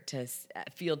start to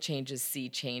feel changes, see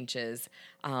changes.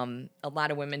 A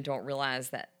lot of women don't realize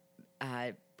that,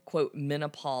 quote,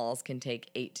 menopause can take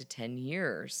 8 to 10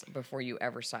 years before you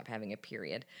ever stop having a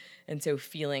period. And so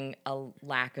feeling a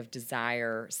lack of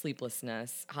desire,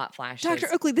 sleeplessness, hot flashes.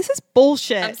 Dr. Oakley, this is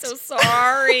bullshit. I'm so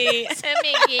sorry. Oh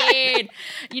my God.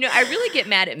 You know, I really get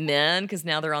mad at men because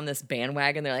now they're on this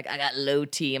bandwagon. They're like, I got low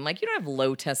T. I'm like, you don't have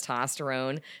low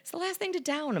testosterone. It's the last thing to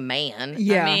down a man.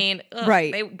 Yeah, I mean,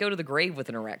 right. They go to the grave with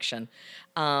an erection.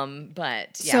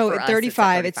 But yeah, So for at us, it's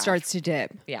 35, it starts to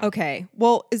dip. Yeah. Okay.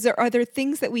 Well, are there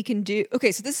things that we can do?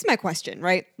 Okay, so this is my question,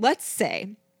 right? Let's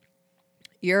say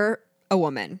you're a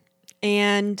woman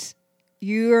and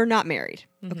you're not married,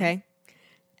 okay?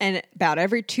 And about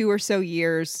every 2 or so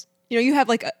years, you have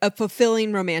like a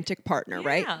fulfilling romantic partner,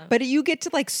 right? Yeah. But you get to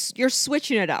like, you're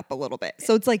switching it up a little bit.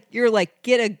 So it's like, you're like,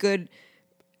 get a good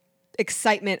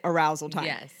excitement arousal time.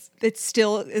 Yes. It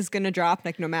still is going to drop,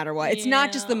 like no matter what. It's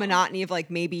not just the Yeah. monotony of like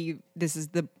maybe this is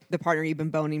the partner you've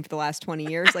been boning for the last 20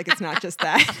 years. Like it's not just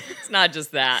that. It's not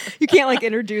just that. You can't like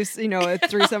introduce, a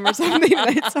threesome or something.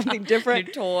 It's something different.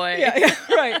 New toy. Yeah,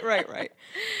 right.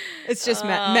 It's just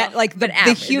like the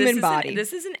But human body.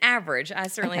 This is an average. I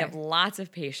certainly Okay. have lots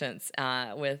of patients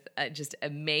with just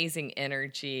amazing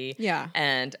energy Yeah.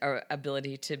 and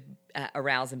ability to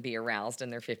arouse and be aroused in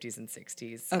their 50s and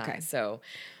 60s. Okay. So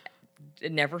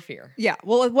never fear. Yeah.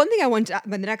 Well, one thing I wanted to,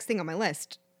 but the next thing on my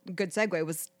list, good segue,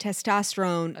 was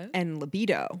testosterone and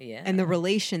libido Yeah. and the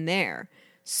relation there.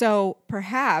 So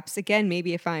perhaps, again,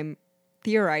 maybe if I'm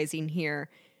theorizing here,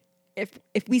 if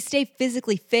we stay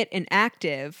physically fit and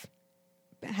active,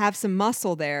 have some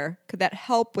muscle there, could that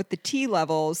help with the T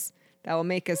levels that will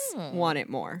make us want it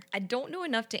more? I don't know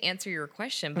enough to answer your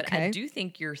question, but Okay. I do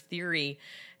think your theory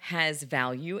has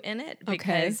value in it Okay.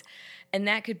 because, and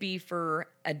that could be for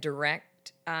a direct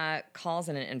cause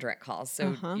and an indirect cause.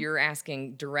 So you're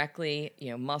asking directly,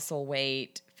 muscle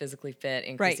weight, physically fit,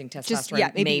 increasing testosterone,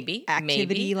 Just, maybe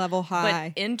activity level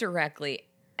high. But indirectly,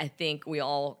 I think we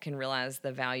all can realize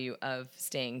the value of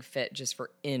staying fit just for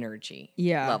energy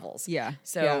levels. Yeah.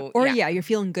 So, Or yeah. you're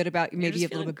feeling good about, You're maybe just a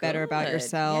little feeling bit better about good.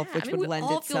 yourself, Yeah, which I mean, would lend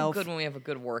we all itself. feel good when we have a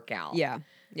good workout. Yeah.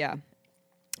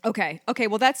 Okay.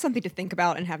 Well, that's something to think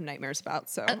about and have nightmares about.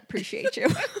 So appreciate you.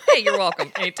 Hey, you're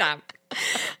welcome. Anytime.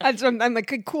 I'm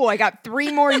like, cool. I got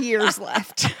 3 more years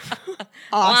left.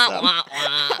 Awesome. Wah,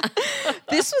 wah, wah.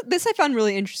 This I found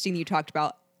really interesting. You talked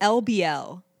about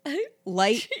LBL,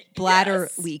 light bladder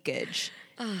Yes. leakage,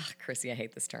 Chrissy, I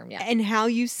hate this term. Yeah. and how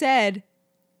you said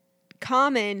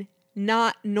common,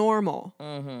 not normal.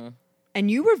 And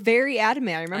you were very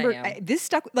adamant. I remember am. this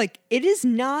stuck. Like, it is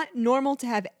not normal to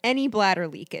have any bladder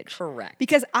leakage. Correct.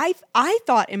 Because I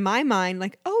thought in my mind,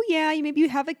 like, oh yeah, maybe you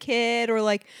have a kid, or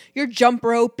like you're jump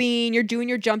roping, you're doing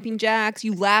your jumping jacks,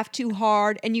 you laugh too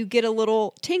hard, and you get a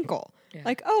little tinkle. Yeah.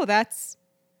 Like, oh, that's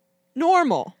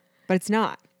normal, but it's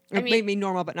not. Or I mean, maybe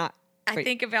normal, but not. I Wait.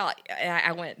 think about,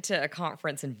 I went to a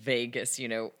conference in Vegas,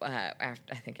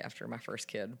 after my first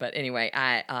kid. But anyway,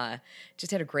 I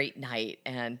just had a great night.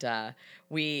 And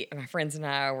my friends and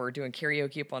I were doing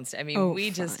karaoke up on stage. I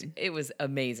mean, fun. it was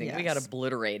amazing. We got Yes.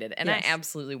 obliterated. And Yes. I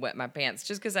absolutely wet my pants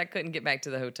just because I couldn't get back to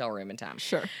the hotel room in time.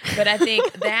 Sure. But I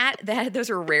think that those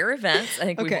are rare events. I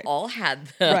think Okay. we've all had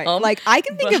them. Right. Like, I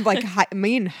can think of like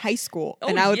me in high school,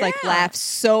 and I would like yeah. laugh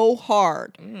so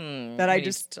hard that I we need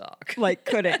just to talk. like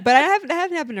couldn't. But it hasn't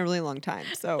happened in a really long time.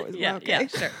 So it's Yeah, okay. yeah,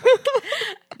 sure.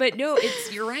 But no,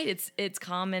 you're right. It's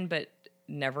common, but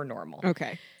never normal.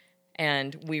 Okay.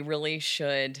 And we really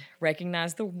should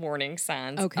recognize the warning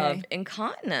signs Okay. of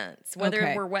incontinence, whether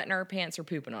Okay. we're wetting our pants or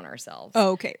pooping on ourselves.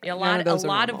 Oh, okay. A None lot of those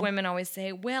are of normal. women always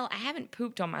say, "Well, I haven't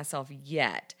pooped on myself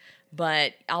yet,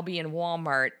 But I'll be in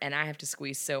Walmart and I have to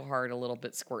squeeze so hard a little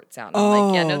bit squirts out. And I'm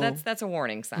like, yeah, no, that's a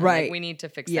warning sign. Right. Like, we need to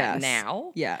fix that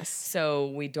now. Yes. So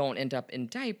we don't end up in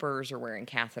diapers or wearing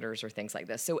catheters or things like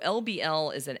this. So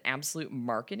LBL is an absolute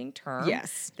marketing term.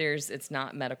 Yes. It's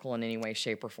not medical in any way,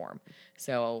 shape, or form.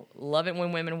 So love it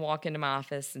when women walk into my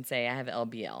office and say, I have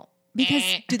LBL. Because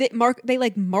they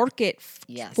market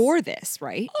for this,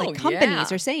 right? Oh, like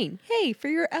companies yeah. are saying, hey, for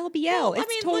your LBL,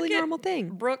 it's totally look at normal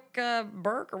thing. Brooke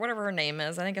Burke or whatever her name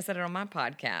is. I think I said it on my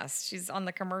podcast. She's on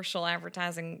the commercial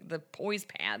advertising the poise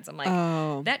pads. I'm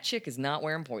like, that chick is not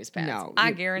wearing poise pads. No,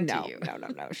 I guarantee you.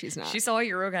 No, she's not. She saw a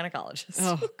urogynecologist.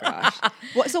 Oh gosh.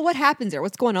 So what happens there?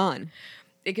 What's going on?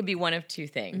 It could be one of two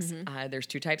things. There's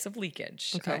two types of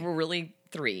leakage. Okay. Well, really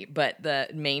three, but the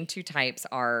main two types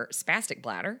are spastic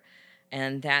bladder.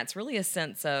 And that's really a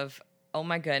sense of, oh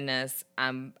my goodness,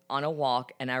 I'm on a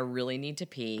walk and I really need to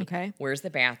pee. Okay. Where's the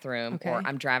bathroom? Okay. Or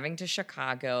I'm driving to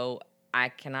Chicago. I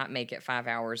cannot make it 5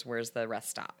 hours. Where's the rest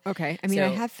stop? Okay. I mean, I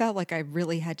have felt like I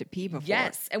really had to pee before.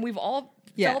 Yes. And we've all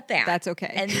felt that. That's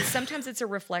okay. And sometimes it's a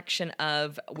reflection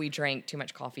of we drank too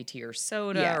much coffee, tea, or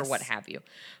soda or what have you.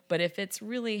 But if it's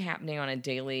really happening on a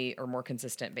daily or more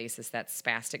consistent basis, that's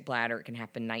spastic bladder. It can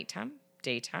happen nighttime,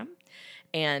 daytime.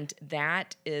 And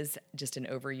that is just an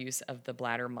overuse of the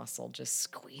bladder muscle, just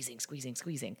squeezing.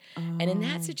 And in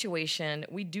that situation,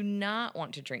 we do not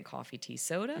want to drink coffee, tea,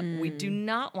 soda. We do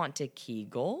not want to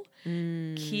Kegel.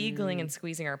 Kegling and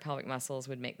squeezing our pelvic muscles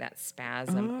would make that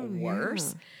spasm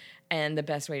worse. Yeah. And the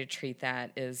best way to treat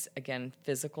that is, again,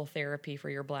 physical therapy for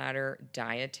your bladder,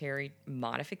 dietary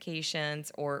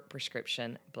modifications, or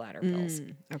prescription bladder pills.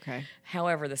 Okay.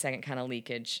 However, the second kind of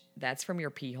leakage, that's from your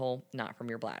pee hole, not from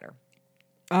your bladder.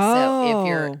 Oh. So if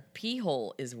your pee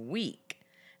hole is weak,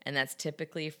 and that's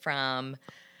typically from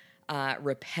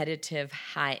repetitive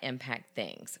high-impact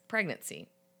things, pregnancy,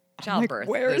 childbirth.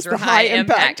 Where's those are the high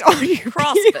impact on your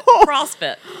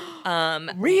CrossFit.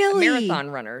 Really?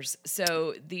 Marathon runners.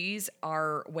 So these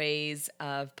are ways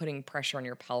of putting pressure on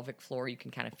your pelvic floor. You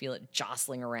can kind of feel it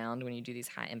jostling around when you do these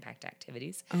high-impact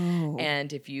activities. Oh.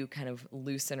 And if you kind of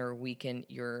loosen or weaken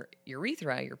your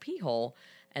urethra, your pee hole,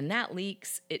 and that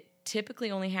leaks, it typically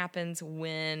only happens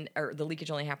the leakage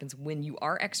only happens when you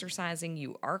are exercising,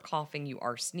 you are coughing, you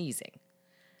are sneezing.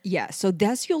 Yeah, so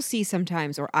that's you'll see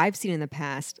sometimes, or I've seen in the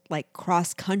past, like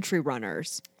cross-country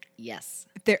runners. Yes.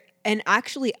 And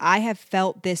actually, I have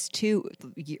felt this too.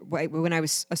 When I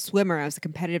was a swimmer, I was a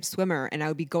competitive swimmer, and I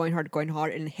would be going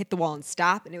hard, and hit the wall and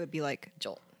stop, and it would be like...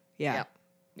 Jolt. Yeah.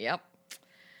 Yep.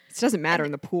 It doesn't matter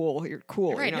in the pool. You're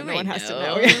cool. Right, no one has to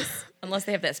know. Unless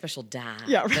they have that special dye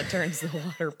Yeah, right. that turns the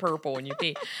water purple when you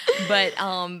pee. But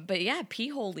yeah, pee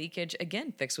hole leakage,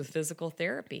 again, fixed with physical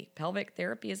therapy. Pelvic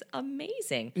therapy is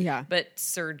amazing. Yeah. But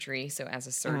surgery, so as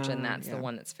a surgeon, that's the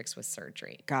one that's fixed with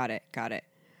surgery. Got it.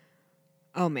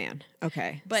 Oh, man.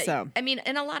 Okay. But, I mean,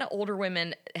 and a lot of older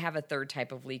women have a third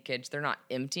type of leakage. They're not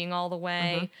emptying all the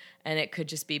way, and it could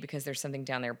just be because there's something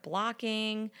down there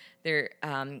blocking. They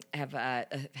have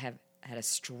had a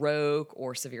stroke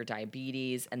or severe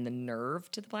diabetes, and the nerve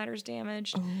to the bladder is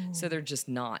damaged. Oh. So they're just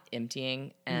not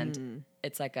emptying, and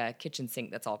it's like a kitchen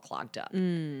sink that's all clogged up.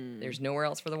 There's nowhere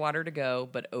else for the water to go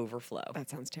but overflow. That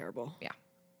sounds terrible. Yeah.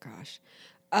 Gosh.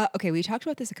 Okay, we talked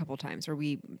about this a couple times, or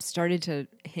we started to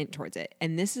hint towards it.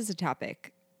 And this is a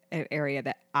topic, an area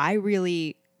that I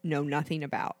really know nothing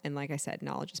about. And like I said,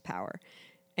 knowledge is power.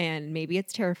 And maybe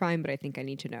it's terrifying, but I think I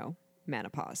need to know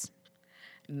menopause.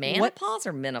 Menopause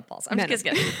or menopause? I'm just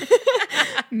kidding.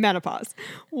 Menopause.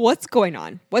 What's going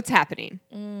on? What's happening?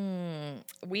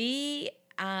 We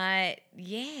have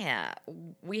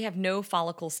no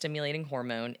follicle stimulating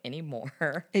hormone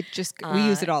anymore. We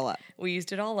use it all up. We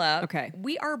used it all up. Okay.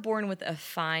 We are born with a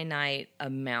finite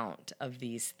amount of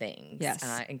these things. Yes.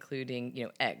 Including,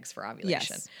 eggs for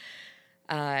ovulation. Yes.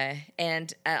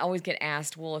 And I always get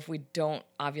asked, well, if we don't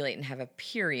ovulate and have a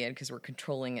period because we're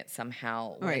controlling it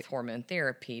somehow with hormone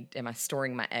therapy, am I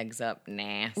storing my eggs up?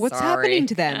 Nah, What's sorry. happening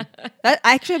to them? I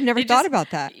actually have never thought about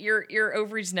that. Your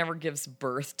ovaries never gives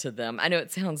birth to them. I know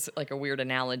it sounds like a weird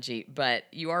analogy, but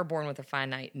you are born with a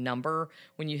finite number.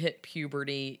 When you hit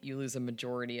puberty, you lose a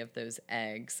majority of those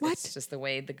eggs. What? It's just the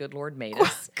way the good Lord made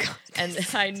us. God. And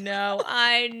I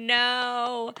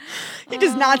know. He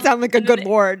does not sound like a good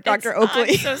Lord, Dr. Oakley.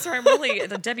 I'm so sorry. I'm really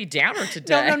the Debbie Downer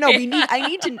today. No. I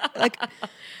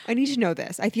need to know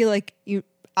this. I feel like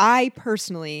I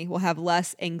personally will have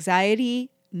less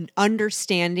anxiety,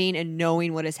 understanding, and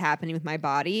knowing what is happening with my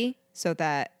body, so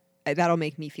that'll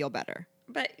make me feel better.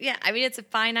 But yeah, I mean, it's a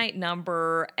finite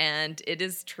number, and it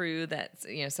is true that,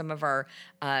 you know, some of our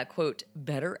quote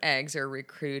better eggs are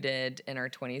recruited in our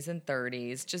 20s and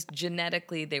 30s. Just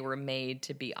genetically, they were made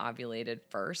to be ovulated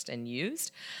first and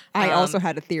used. I also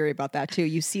had a theory about that too.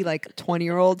 You see like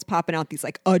 20-year-olds popping out these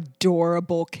like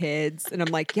adorable kids, and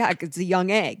I'm like, yeah, it's a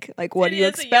young egg. Like, what do you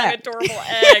expect? A young, adorable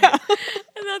egg.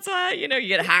 And that's why, you know, you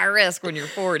get high risk when you're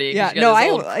 40. Yeah, you got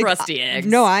old crusty eggs.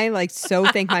 No, I like so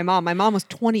thank my mom. My mom was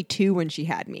 22 when she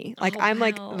had me. Like, I'm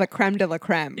like the creme de la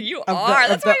creme. You are.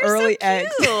 That's why you're early so cute.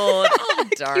 Eggs. Oh,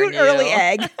 darn cute you. Early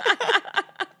egg.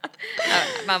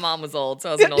 My mom was old, so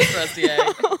I was an old crusty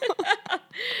egg.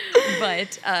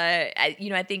 But you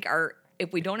know, I think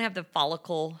if we don't have the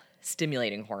follicle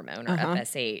stimulating hormone or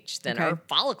FSH, then our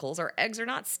follicles, our eggs are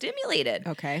not stimulated.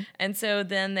 Okay. And so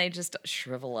then they just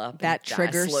shrivel up. That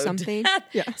triggers something.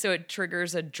 Yeah. So it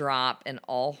triggers a drop in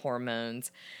all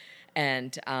hormones,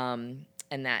 and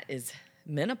that is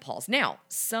menopause. Now,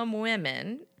 some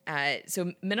women.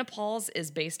 So menopause is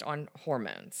based on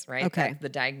hormones, right? Okay. That's the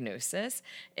diagnosis.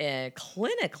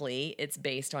 Clinically, it's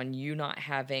based on you not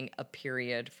having a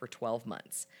period for 12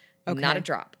 months. Okay. Not a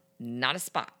drop, not a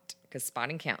spot, because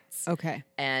spotting counts. Okay.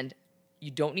 And you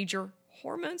don't need your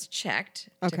hormones checked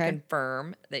to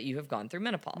confirm that you have gone through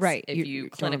menopause. Right. If you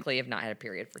clinically have not had a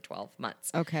period for 12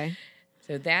 months. Okay.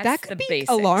 So that's that could the be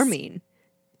basics. Alarming.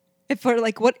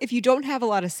 If you don't have a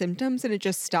lot of symptoms and it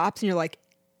just stops and you're like,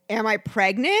 am I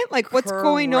pregnant? Like, what's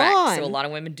going on? So a lot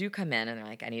of women do come in and they're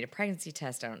like, I need a pregnancy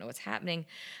test. I don't know what's happening.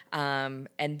 And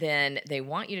then they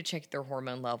want you to check their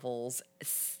hormone levels.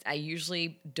 I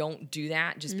usually don't do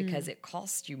that just because it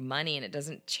costs you money and it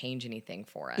doesn't change anything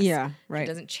for us. Yeah, right. It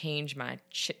doesn't change my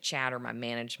chit chat or my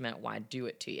management why I do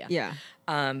it to you. Yeah.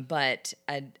 But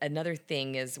another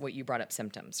thing is what you brought up,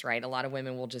 symptoms, right? A lot of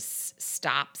women will just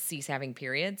cease having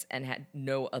periods and had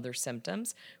no other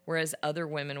symptoms, whereas other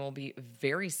women will be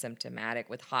very symptomatic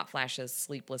with hot flashes,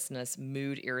 sleeplessness,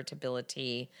 mood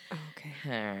irritability.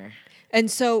 Okay. And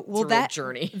so will that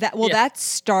journey? That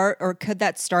start, or could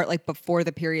that start like before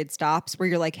the period stops, where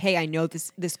you're like, hey, I know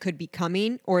this could be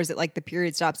coming, or is it like the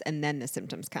period stops and then the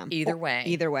symptoms come? Either way.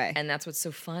 Either way. And that's what's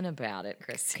so fun about it,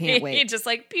 Chris. Can't wait. Just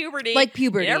like puberty. You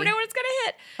never know when it's going to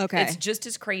hit. Okay. It's just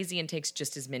as crazy and takes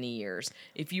just as many years.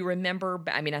 If you remember,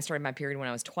 I mean, I started my period when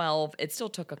I was 12. It still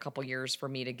took a couple years for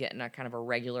me to get in a kind of a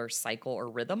regular cycle or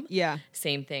rhythm. Yeah.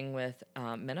 Same thing with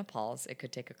menopause. It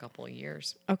could take a couple of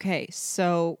years. Okay.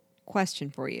 So question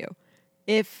for you.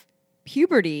 If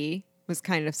puberty was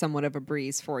kind of somewhat of a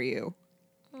breeze for you,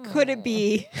 could it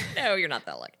be... No, you're not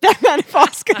that lucky. That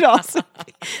menopause could also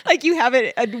be... Like you have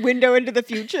a window into the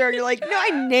future and you're like, no,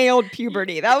 I nailed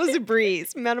puberty. That was a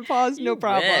breeze. Menopause, no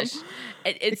problem.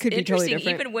 It could be interesting. totally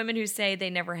different. Even women who say they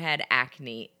never had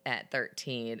acne at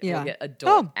 13 will get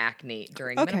adult acne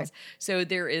during menopause. So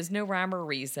there is no rhyme or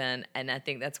reason, and I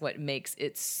think that's what makes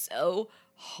it so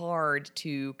hard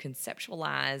to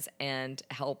conceptualize and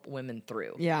help women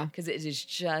through. Yeah. Because it is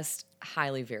just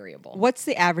highly variable. What's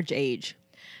the average age?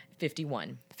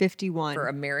 51. 51. For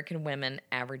American women,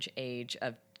 average age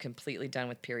of completely done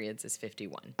with periods is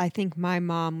 51. I think my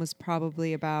mom was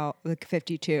probably about like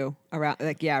 52, around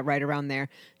right around there.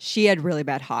 She had really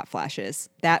bad hot flashes.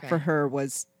 That for her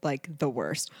was like the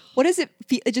worst. What does it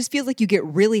feel? It just feels like you get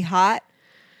really hot.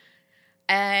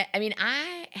 I mean,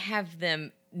 I have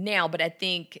them now, but I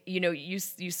think, you know, you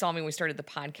saw me when we started the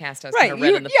podcast. I was kind of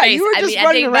red in the face. You were just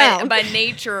running I around. think by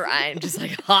nature, I'm just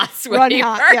like a hot, sweaty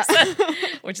person,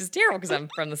 which is terrible because I'm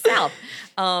from the South.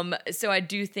 So I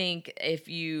do think if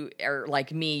you are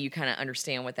like me, you kind of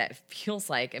understand what that feels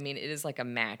like. I mean, it is like a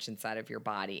match inside of your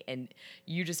body, and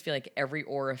you just feel like every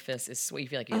orifice is sweet. You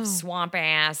feel like you have swamp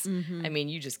ass. I mean,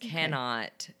 you just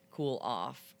cannot cool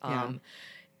off.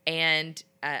 And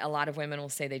a lot of women will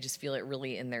say they just feel it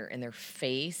really in their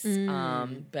face. But you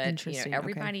know,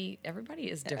 everybody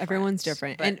is different. Everyone's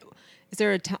different. But and is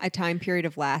there a time period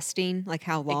of lasting? Like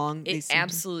how long? It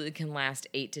absolutely can last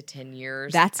 8 to 10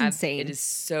 years. That's insane. It is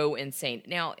so insane.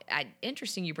 Now,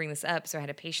 interesting you bring this up. So I had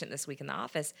a patient this week in the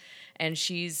office, and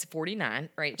she's 49,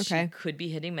 right? Okay. She could be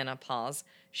hitting menopause.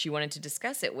 She wanted to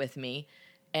discuss it with me.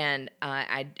 And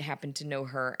I happened to know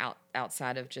her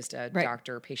outside of just a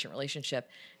doctor-patient relationship.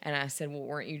 And I said, well,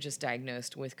 weren't you just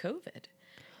diagnosed with COVID?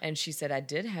 And she said, I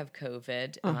did have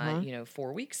COVID,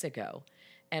 4 weeks ago.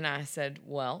 And I said,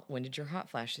 well, when did your hot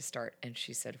flashes start? And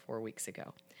she said, 4 weeks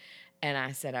ago. And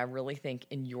I said, I really think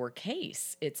in your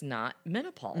case, it's not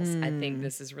menopause. I think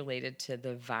this is related to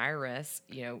the virus,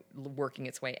 you know, working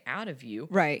its way out of you.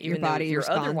 Right, Even your body though you're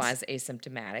responds. otherwise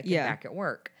asymptomatic and back at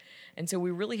work. And so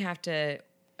we really have to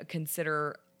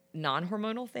consider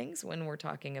non-hormonal things when we're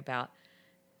talking about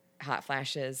hot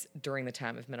flashes during the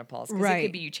time of menopause. Because Right. it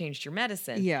could be you changed your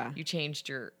medicine. Yeah. You changed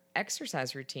your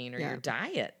exercise routine or Yeah. your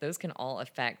diet. Those can all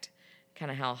affect kind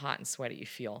of how hot and sweaty you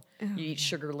feel. You eat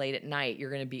sugar late at night, you're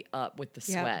going to be up with the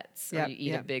Yep. sweats. Or Yep. you eat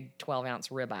a Yep. big 12-ounce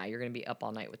ribeye, you're going to be up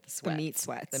all night with the sweats. meat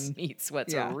sweats. The meat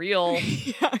sweats Yeah. are real.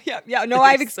 Yeah. No,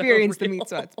 I've so experienced the real. meat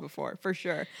sweats before, for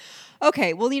sure.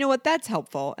 Okay, well, you know what? That's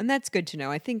helpful, and that's good to know.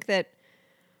 I think that,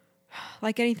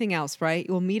 like anything else, right?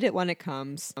 We'll meet it when it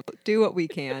comes. Do what we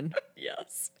can.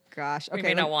 Yes. Gosh. We Okay.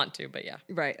 may not want to, but yeah.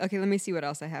 Right. Okay, let me see what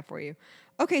else I have for you.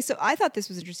 Okay, so I thought this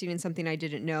was interesting and something I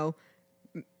didn't know,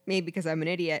 maybe because I'm an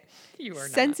idiot. You are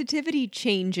not. Sensitivity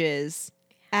changes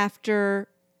after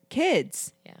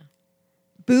kids, Yeah.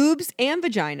 boobs and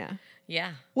vagina.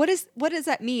 Yeah. What does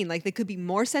that mean? Like they could be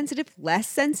more sensitive, less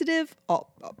sensitive?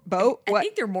 Both? I What?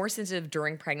 think they're more sensitive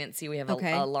during pregnancy. We have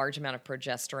Okay. a large amount of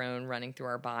progesterone running through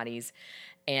our bodies.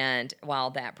 And while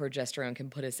that progesterone can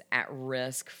put us at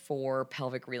risk for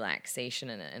pelvic relaxation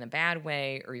in a bad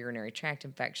way or urinary tract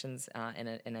infections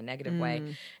in a negative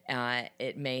way,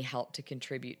 it may help to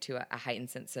contribute to a heightened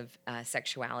sense of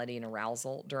sexuality and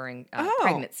arousal during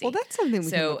pregnancy. well, that's something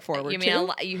we can look forward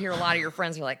to. You hear a lot of your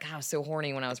friends are like, "God, I was so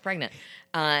horny when I was pregnant."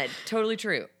 Totally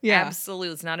true. Yeah. Absolutely.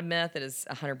 It's not a myth. It is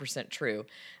 100% true.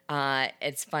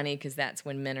 It's funny because that's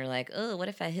when men are like, "Oh, what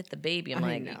if I hit the baby?" I'm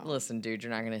I like, know. "Listen, dude, you're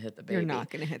not going to hit the baby. You're not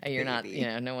gonna hit the You're not. baby. You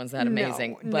know, no one's that No,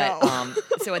 amazing." But no.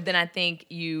 so then I think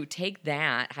you take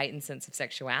that heightened sense of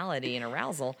sexuality and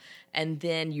arousal, and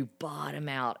then you bottom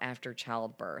out after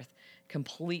childbirth.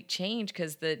 Complete change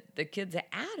because the kids are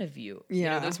out of you. You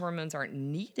Yeah. know, those hormones aren't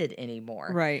needed anymore.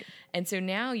 Right. And so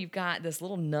now you've got this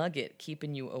little nugget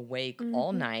keeping you awake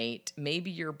all night. Maybe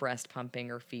you're breast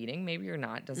pumping or feeding. Maybe you're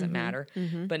not. Doesn't matter.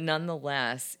 But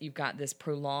nonetheless, you've got this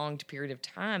prolonged period of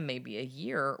time, maybe a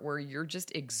year, where you're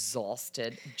just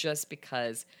exhausted just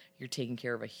because you're taking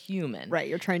care of a human. Right.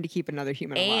 You're trying to keep another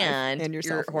human alive And and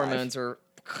yourself your alive. hormones are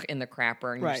in the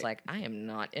crapper, and you're just Right. like, I am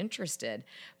not interested.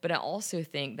 But I also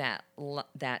think that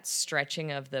that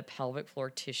stretching of the pelvic floor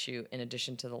tissue, in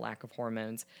addition to the lack of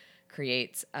hormones,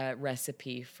 creates a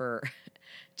recipe for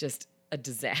just a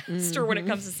disaster when it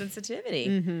comes to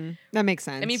sensitivity. That makes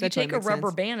sense. I mean, if That you take totally a makes rubber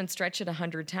sense. band and stretch it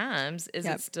 100 times, is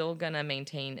Yep. it still going to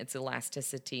maintain its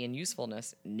elasticity and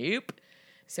usefulness? Nope.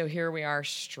 So here we are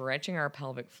stretching our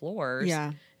pelvic floors.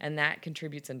 Yeah. And that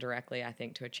contributes indirectly, I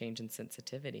think, to a change in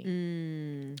sensitivity.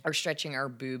 Or stretching our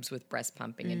boobs with breast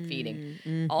pumping and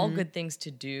feeding. All good things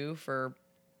to do for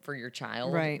your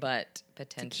child, Right. but To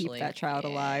potentially keep that child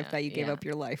alive that you gave up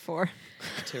your life for.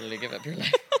 totally give up your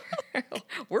life.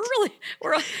 we're moving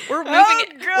Oh, we're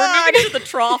God. moving to the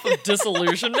trough of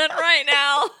disillusionment right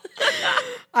now.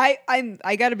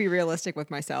 I got to be realistic with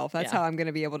myself. That's Yeah. how I'm going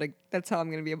to be able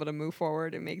to move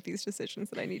forward and make these decisions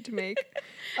that I need to make.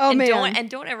 Oh and man.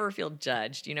 don't ever feel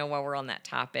judged. You know, while we're on that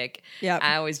topic, Yep.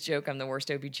 I always joke I'm the worst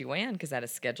OBGYN because I had a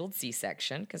scheduled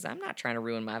C-section because I'm not trying to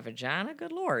ruin my vagina.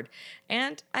 Good Lord.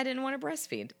 And I didn't want to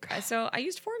breastfeed. So I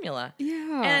used formula.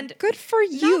 Yeah. And good for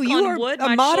you. knock You on are wood, a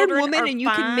my modern children woman are and you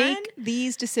can make fine.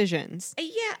 these decisions.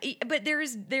 Yeah, but there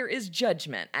is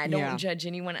judgment. I don't Yeah. judge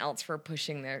anyone else for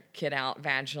pushing their kid out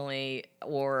vaginally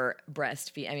or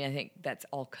breastfeed. I mean, I think that's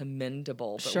all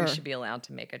commendable, but Sure. we should be allowed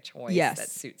to make a choice Yes. that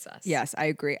suits us. Yes, I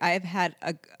agree. I have had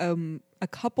a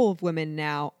couple of women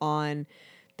now on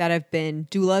that have been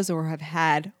doulas or have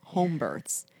had home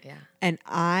births. Yeah. And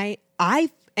I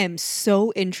am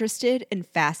so interested and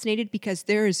fascinated because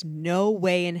there is no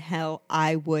way in hell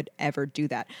I would ever do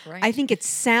that. Right. I think it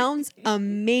sounds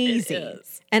amazing. It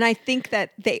is. And I think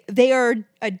that they are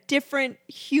a different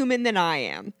human than I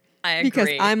am. I Because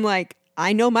agree. I'm like,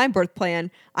 I know my birth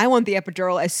plan. I want the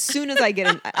epidural as soon as I get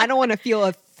in. I don't want to feel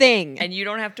a thing. And you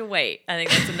don't have to wait. I think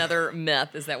that's another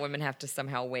myth is that women have to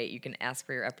somehow wait. You can ask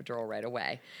for your epidural right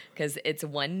away because it's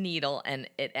one needle and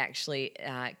it actually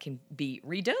can be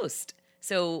redosed.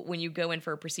 So when you go in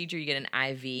for a procedure, you get an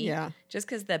IV. Yeah. Just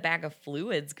because the bag of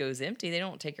fluids goes empty, they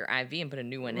don't take your IV and put a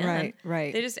new one in. Right,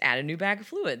 right. They just add a new bag of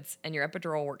fluids, and your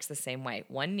epidural works the same way.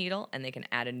 One needle, and they can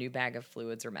add a new bag of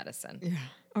fluids or medicine. Yeah.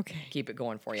 Okay. Keep it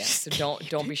going for you. So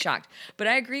don't be shocked. But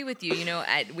I agree with you. You know,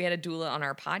 we had a doula on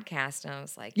our podcast, and I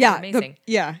was like, Yeah. amazing.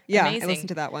 Yeah. Amazing. I listened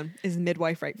to that one. Is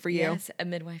midwife right for you? Yes, a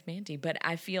midwife Mandy. But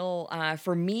I feel,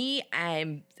 for me,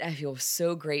 I feel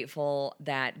so grateful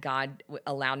that God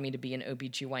allowed me to be an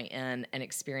OBGYN and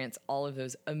experience all of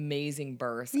those amazing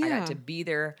births. I Yeah. got to be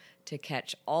there to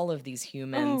catch all of these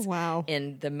humans Oh, wow.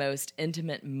 in the most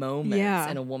intimate moments Yeah.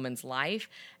 in a woman's life.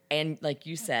 And like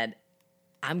you said,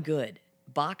 I'm good.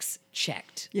 Box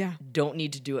checked. Yeah. Don't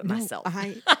need to do it No, myself.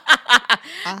 I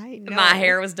know. My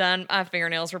hair was done. My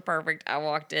fingernails were perfect. I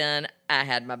walked in. I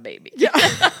had my baby. Yeah.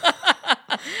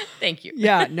 Thank you.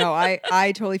 Yeah, no, I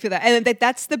totally feel that. And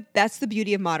that's the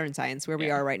beauty of modern science where we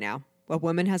are right now. A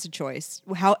woman has a choice.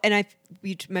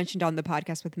 We mentioned on the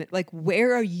podcast with like,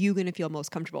 where are you going to feel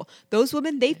most comfortable? Those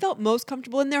women, they felt most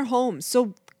comfortable in their homes.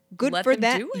 So good Let for them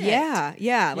that. do it. Yeah.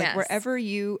 Yeah. Like Yes. wherever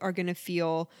you are going to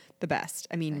feel the best.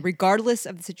 I mean, regardless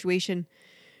of the situation,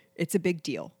 it's a big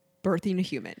deal. Birthing a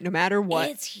human, no matter what.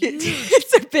 It's huge.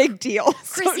 It's a big deal.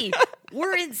 Chrissy,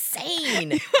 we're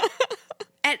insane.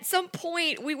 At some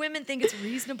point, we women think it's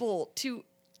reasonable to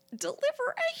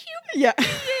deliver a human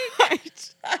Yeah.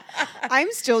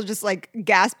 I'm still just like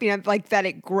gasping at like that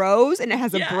it grows and it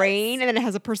has a Yes. brain and then it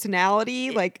has a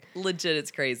personality. Like Legit,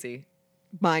 it's crazy.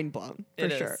 mind blown. For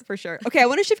It sure. is. For sure. Okay, I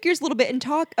want to shift gears a little bit and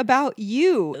talk about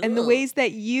you and the Ugh. ways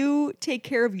that you take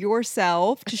care of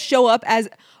yourself to show up as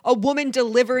a woman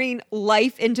delivering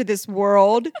life into this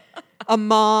world. A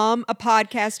mom, a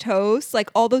podcast host, like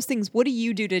all those things. What do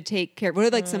you do to take care? What are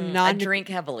like some I drink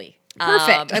heavily.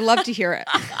 Perfect. I love to hear it.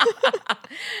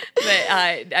 But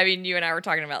I mean, you and I were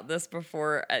talking about this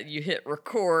before you hit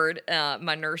record.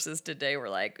 My nurses today were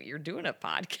like, "You're doing a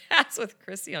podcast with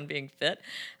Chrissy on being fit."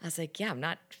 I was like, "Yeah, I'm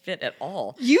not fit at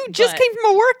all." You just But- came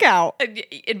from a workout.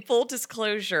 In full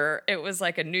disclosure, it was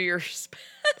like a New Year's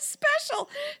special.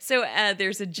 So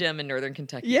there's a gym in Northern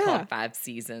Kentucky Yeah. called Five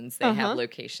Seasons. They have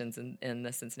locations in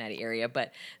the Cincinnati area,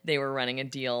 but they were running a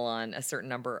deal on a certain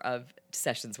number of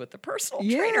sessions with the personal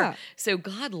Yeah. trainer. So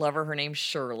God love her. Her name's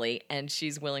Shirley, and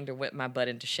she's willing to whip my butt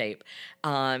into shape.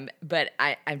 But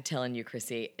I'm telling you,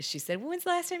 Chrissy, she said, well, when's the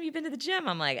last time you've been to the gym?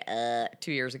 I'm like,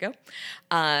 2 years ago.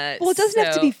 Well, it doesn't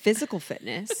have to be physical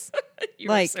fitness. You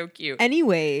like are so cute.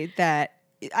 Anyway, that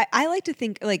I like to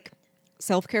think like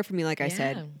self-care for me, like I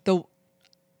said, the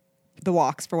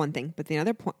walks for one thing, but the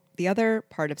other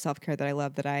part of self-care that I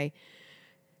love, that I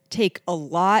take a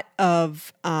lot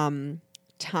of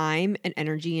time and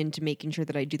energy into making sure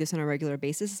that I do this on a regular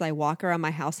basis, is I walk around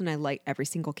my house and I light every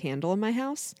single candle in my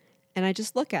house and I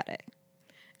just look at it.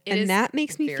 It and is that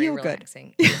makes me very feel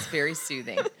relaxing. It's very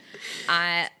soothing.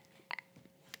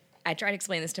 I try to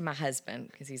explain this to my husband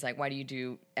because he's like, why do you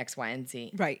do X, Y, and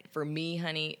Z? Right. For me,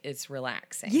 honey, it's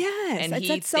relaxing. Yes, And that's he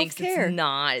that thinks self-care. it's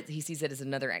not. He sees it as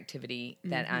another activity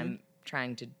that I'm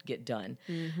trying to get done.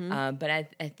 But I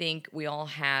think we all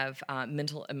have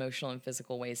mental, emotional, and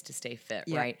physical ways to stay fit,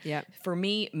 Yep, right? yep. For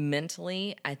me,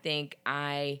 mentally, I think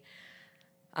I'm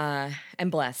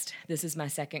blessed. This is my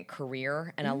second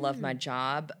career and I love my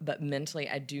job, but mentally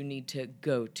I do need to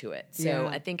go to it. So Yeah.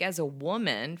 I think as a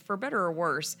woman, for better or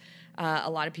worse, a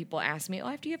lot of people ask me, oh,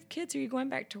 after you have kids, are you going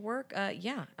back to work?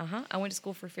 Yeah. I went to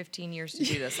school for 15 years to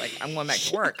do this. Like, I'm going back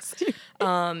to work. It's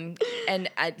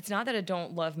not that I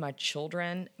don't love my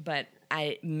children, but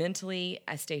I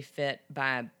stay fit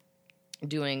by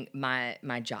doing my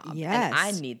job. Yes. And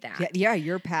I need that. Yeah,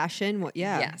 your passion.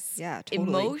 Yes. Yeah, totally.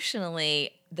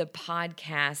 Emotionally, the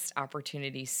podcast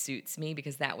opportunity suits me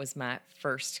because that was my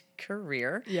first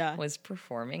career. Yeah. Was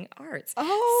performing arts.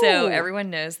 Oh. So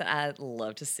everyone knows that I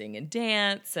love to sing and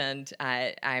dance, and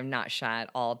I'm not shy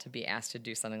at all to be asked to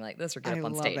do something like this or get I up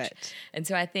on love stage. it. And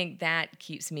so I think that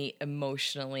keeps me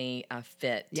emotionally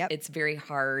fit. Yep. It's very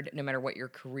hard, no matter what your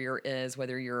career is,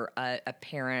 whether you're a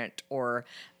parent or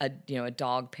a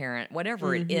dog parent,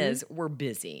 whatever it is, we're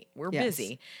busy. We're Yes.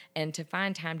 busy. And to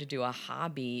find time to do a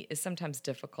hobby is sometimes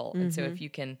difficult. And so if you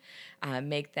can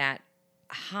make that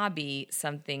hobby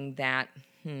something that,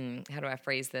 how do I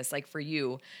phrase this? Like for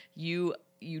you do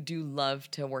love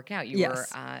to work out. You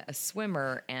Yes. are a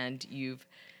swimmer and you've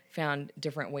found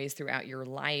different ways throughout your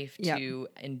life Yep. to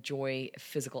enjoy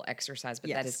physical exercise, but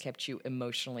that Yes. has kept you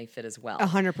emotionally fit as well.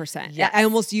 100%. Yes. I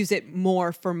almost use it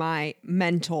more for my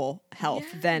mental health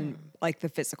than like the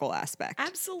physical aspect.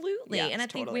 Absolutely. Yes, And I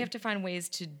think we totally. have to find ways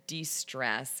to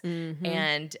de-stress.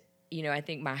 And, I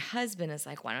think my husband is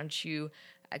like, why don't you,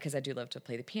 because I do love to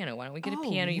play the piano. Why don't we get a Oh,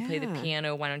 piano? You play the yeah.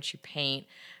 piano. Why don't you paint?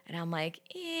 And I'm like,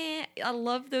 I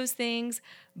love those things.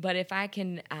 But if I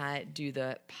can do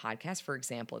the podcast, for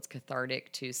example, it's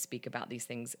cathartic to speak about these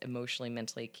things emotionally,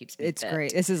 mentally. It keeps me It's fit.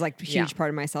 great. This is like a huge Yeah. part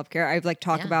of my self-care. I've like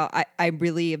talked Yeah. about, I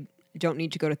really don't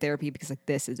need to go to therapy because like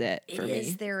this is it for It me.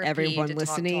 is therapy Everyone to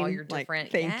listening, talk to all your like,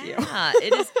 different. thank you. Yeah,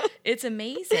 it is. It's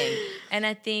amazing, and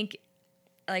I think,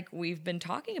 like we've been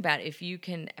talking about, if you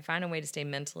can find a way to stay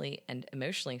mentally and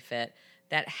emotionally fit,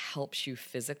 that helps you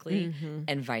physically,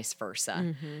 and vice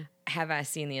versa. Have I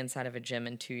seen the inside of a gym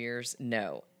in 2 years?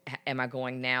 No. Am I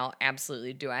going now?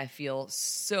 Absolutely. Do I feel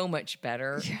so much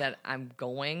better that I'm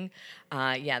going?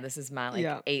 This is my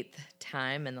Yeah. 8th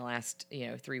time in the last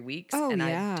 3 weeks, Oh, and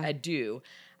yeah. I do.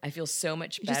 I feel so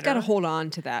much You better. just got to hold on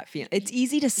to that feeling. It's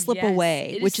easy to slip Yes,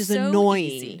 away, it which is so annoying.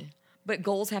 easy. But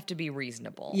goals have to be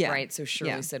reasonable, Yeah. right? So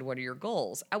Shirley Yeah. said, what are your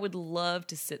goals? I would love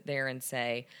to sit there and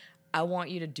say, I want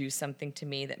you to do something to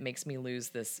me that makes me lose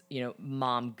this,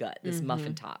 mom gut, this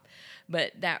muffin top.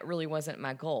 But that really wasn't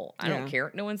my goal. I don't Yeah.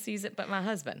 care. No one sees it but my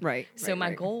husband. Right, So right, my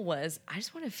right. goal was, I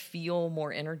just want to feel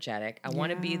more energetic. I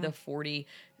want to be Yeah. the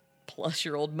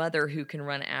 40-plus-year-old mother who can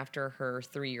run after her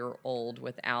 3-year-old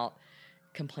without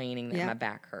complaining that Yeah. my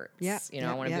back hurts. Yeah, I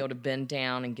yeah, want to yeah. be able to bend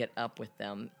down and get up with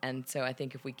them. And so I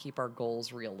think if we keep our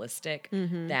goals realistic,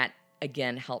 Mm-hmm. that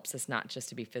again helps us not just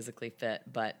to be physically fit,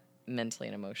 but mentally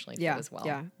and emotionally fit Yeah. as well.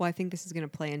 Yeah. Well, I think this is going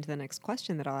to play into the next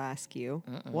question that I'll ask you.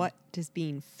 What does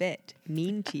being fit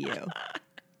mean to you?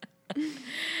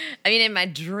 I mean, in my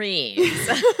dreams,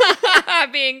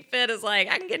 being fit is like,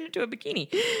 I can get into a bikini.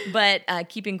 But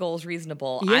keeping goals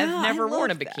reasonable, Yeah, I've never I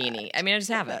worn a love that. bikini. I mean, I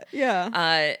just haven't.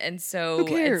 Yeah. And so, Who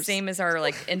cares? it's same as our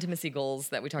like intimacy goals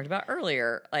that we talked about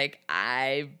earlier. Like,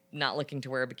 I'm not looking to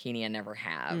wear a bikini. I never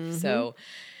have. Mm-hmm. So,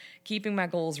 keeping my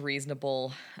goals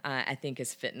reasonable, I think,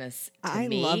 is fitness to I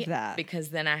me. love that. Because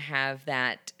then I have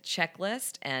that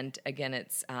checklist. And again,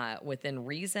 it's within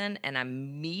reason. And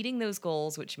I'm meeting those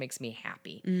goals, which makes me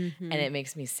happy. Mm-hmm. And it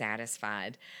makes me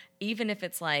satisfied. Even if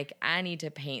it's like, I need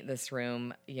to paint this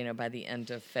room, by the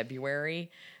end of February.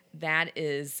 That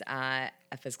is a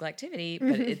physical activity,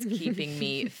 but it's keeping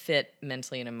me fit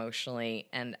mentally and emotionally.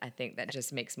 And I think that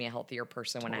just makes me a healthier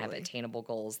person when I have Totally. attainable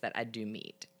goals that I do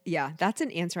meet. Yeah, that's an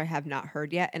answer I have not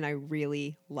heard yet, and I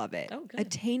really love it. Oh, good.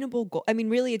 Attainable goal. I mean,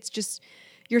 really, it's just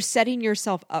you're setting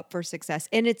yourself up for success,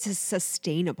 and it's a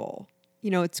sustainable.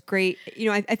 It's great.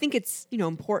 I think it's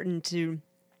important to,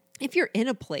 if you're in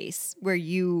a place where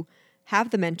you have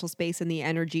the mental space and the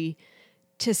energy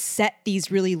to set these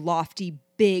really lofty,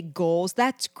 big goals,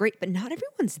 that's great. But not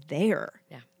everyone's there.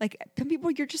 Yeah. Like some people,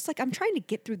 you're just like, I'm trying to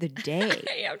get through the day.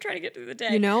 Yeah, I'm trying to get through the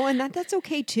day. And that's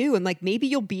okay too. And like maybe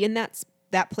you'll be in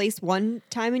that place one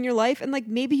time in your life, and like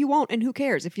maybe you won't, and who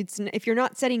cares if you're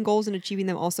not setting goals and achieving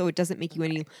them. Also, it doesn't make you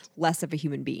any less of a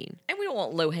human being. And we don't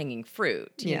want low-hanging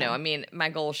fruit, Yeah. I mean, my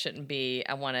goal shouldn't be,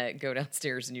 I want to go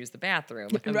downstairs and use the bathroom.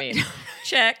 I Right. mean,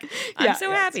 check. I'm Yeah, so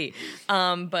yes. happy.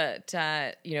 But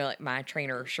like my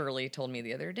trainer, Shirley, told me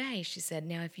the other day, she said,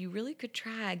 now, if you really could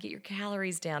try, get your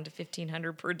calories down to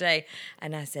 1,500 per day.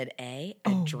 And I said, I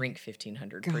drink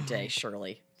 1,500 per day,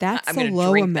 Shirley. That's I'm a gonna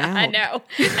low drink that. I amount. know.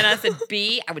 And I said,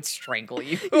 B, I would strangle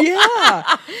you.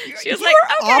 Yeah. She was You're like,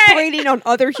 okay. operating on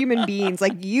other human beings.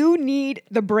 Like you need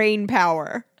the brain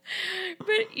power.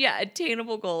 But yeah,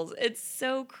 attainable goals. It's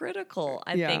so critical,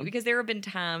 I Yeah. think, because there have been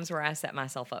times where I set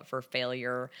myself up for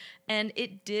failure, and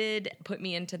it did put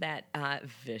me into that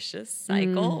vicious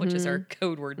cycle, which is our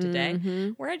code word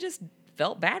today, where I just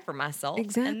felt bad for myself. And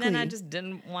then I Exactly. just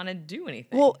didn't want to do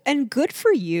anything. Well, and good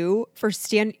for you for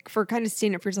kind of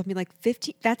standing up for yourself and being like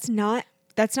 15. That's not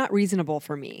reasonable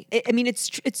for me. I mean, it's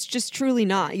just truly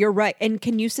not. You're right. And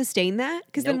can you sustain that?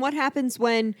 Because then Nope. what happens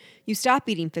when you stop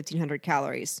eating 1,500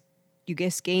 calories? You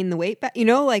just gain the weight back.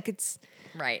 Like it's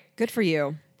right. good for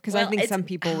you. Because I Well, think it's- some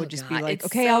people oh, would just be God, like, it's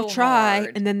okay, so I'll try.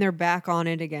 hard. And then they're back on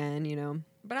it again.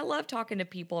 But I love talking to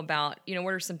people about,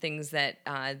 what are some things that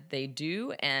they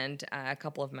do. And a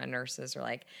couple of my nurses are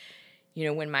like,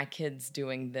 when my kid's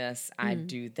doing this, I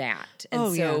do that. And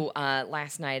Oh, so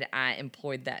last night I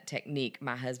employed that technique.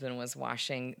 My husband was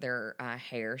washing their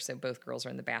hair. So both girls are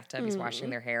in the bathtub. He's washing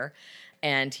their hair.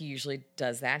 And he usually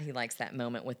does that. He likes that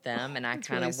moment with them. And I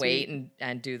kind of really wait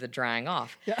and do the drying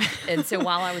off. Yeah. And so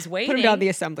while I was waiting. Put them down the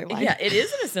assembly line. Yeah, it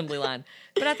is an assembly line.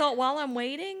 But I thought, while I'm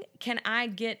waiting, can I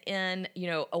get in, a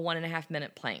 1.5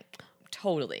 minute plank?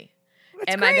 Totally.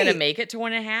 That's Am I going to great. make it to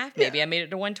 1.5? Maybe I made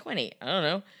it to 120. I don't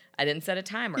know. I didn't set a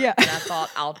timer. Yeah. But I thought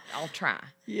I'll try.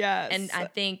 Yes. And I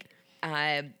think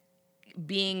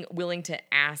being willing to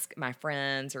ask my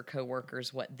friends or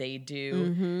coworkers what they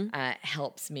do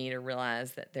helps me to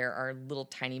realize that there are little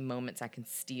tiny moments I can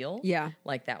steal. Yeah.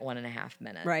 Like that 1.5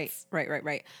 minutes.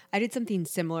 Right. I did something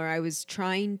similar. I was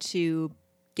trying to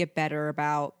get better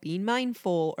about being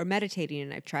mindful or meditating,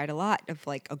 and I've tried a lot of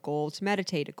like a goal to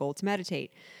meditate.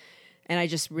 And I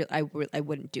just I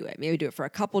wouldn't do it. Maybe do it for a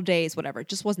couple days, whatever. It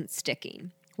just wasn't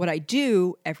sticking. What I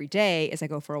do every day is I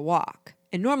go for a walk.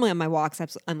 And normally on my walks,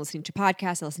 I'm listening to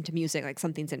podcasts, I listen to music, like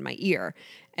something's in my ear.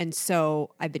 And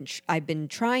so I've been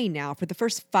trying now for the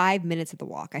first 5 minutes of the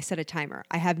walk. I set a timer.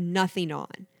 I have nothing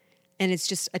on. And it's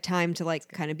just a time to like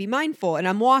kind of be mindful. And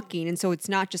I'm walking. And so it's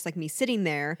not just like me sitting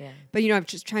there, but I'm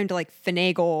just trying to like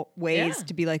finagle ways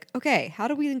to be like, okay, how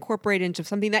do we incorporate into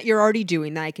something that you're already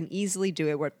doing that I can easily do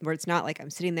it where it's not like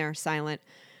I'm sitting there silent,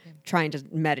 trying to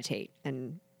meditate.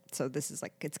 And so this is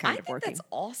like, it's kind of working. That's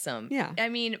awesome. Yeah. I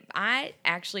mean, I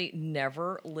actually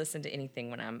never listen to anything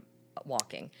when I'm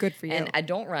walking. Good for you. And I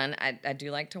don't run. I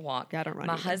do like to walk. Yeah, I don't run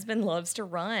My either. husband loves to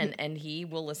run, and he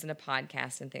will listen to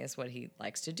podcasts and think that's what he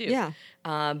likes to do. Yeah.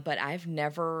 But I've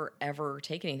never, ever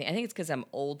taken anything. I think it's because I'm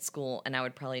old school, and I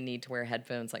would probably need to wear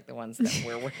headphones like the ones that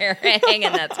we're wearing,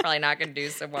 and that's probably not going to do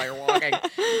so while you're walking.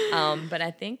 But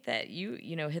I think that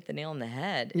you know, hit the nail on the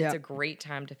head. Yeah. It's a great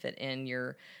time to fit in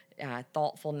your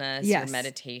thoughtfulness, Yes. your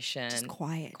meditation. Just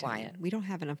quiet. Quiet. Time. We don't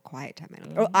have enough quiet time.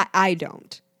 I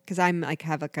don't. Because I'm like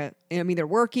I'm either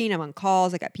working, I'm on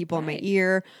calls, I got people in my Right.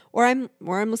 ear, or I'm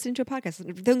listening to a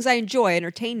podcast. Things I enjoy,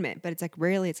 entertainment, but it's like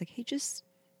rarely. It's like, hey, just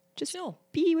Chill.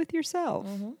 be with yourself.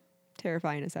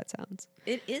 Terrifying as that sounds.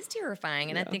 It is terrifying,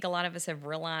 and I think a lot of us have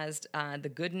realized the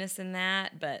goodness in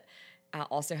that, but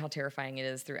also how terrifying it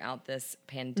is throughout this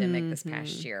pandemic this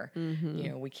past year. You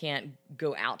know, we can't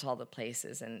go out to all the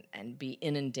places and be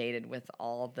inundated with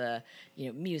all the, you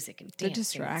know, music and dancing,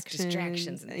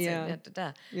 distractions and Yeah.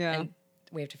 Yeah. And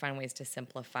we have to find ways to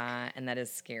simplify, and that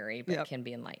is scary, but Yep. can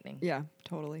be enlightening. Yeah,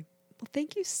 totally. Well,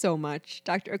 thank you so much,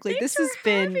 Dr. Oakley. Thanks This has for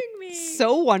been having me.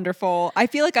 so wonderful. I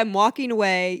feel like I'm walking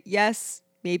away, yes,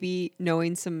 maybe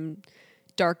knowing some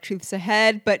dark truths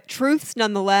ahead, but truths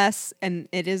nonetheless, and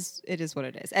it is what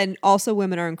it is. And also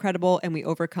women are incredible, and we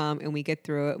overcome and we get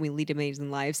through it and we lead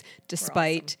amazing lives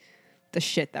despite the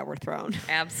shit that we're thrown.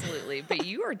 Absolutely. But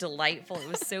you are delightful. It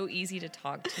was so easy to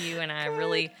talk to you, and I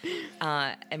really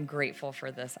am grateful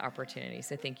for this opportunity.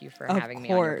 So thank you for having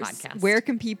me on your podcast. Where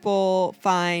can people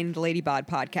find Lady Bod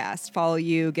podcast? Follow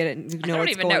you, get it, know I what's don't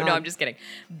even going know. on. No, I'm just kidding.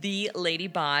 The Lady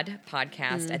Bod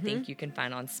podcast, I think you can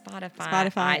find on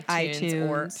Spotify, iTunes,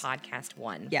 or Podcast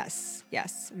One. Yes.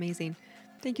 Amazing.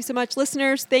 Thank you so much,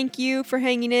 listeners. Thank you for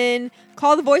hanging in.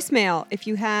 Call the voicemail if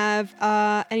you have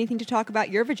anything to talk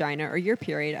about your vagina or your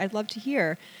period. I'd love to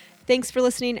hear. Thanks for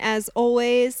listening as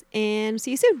always, and see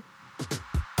you soon.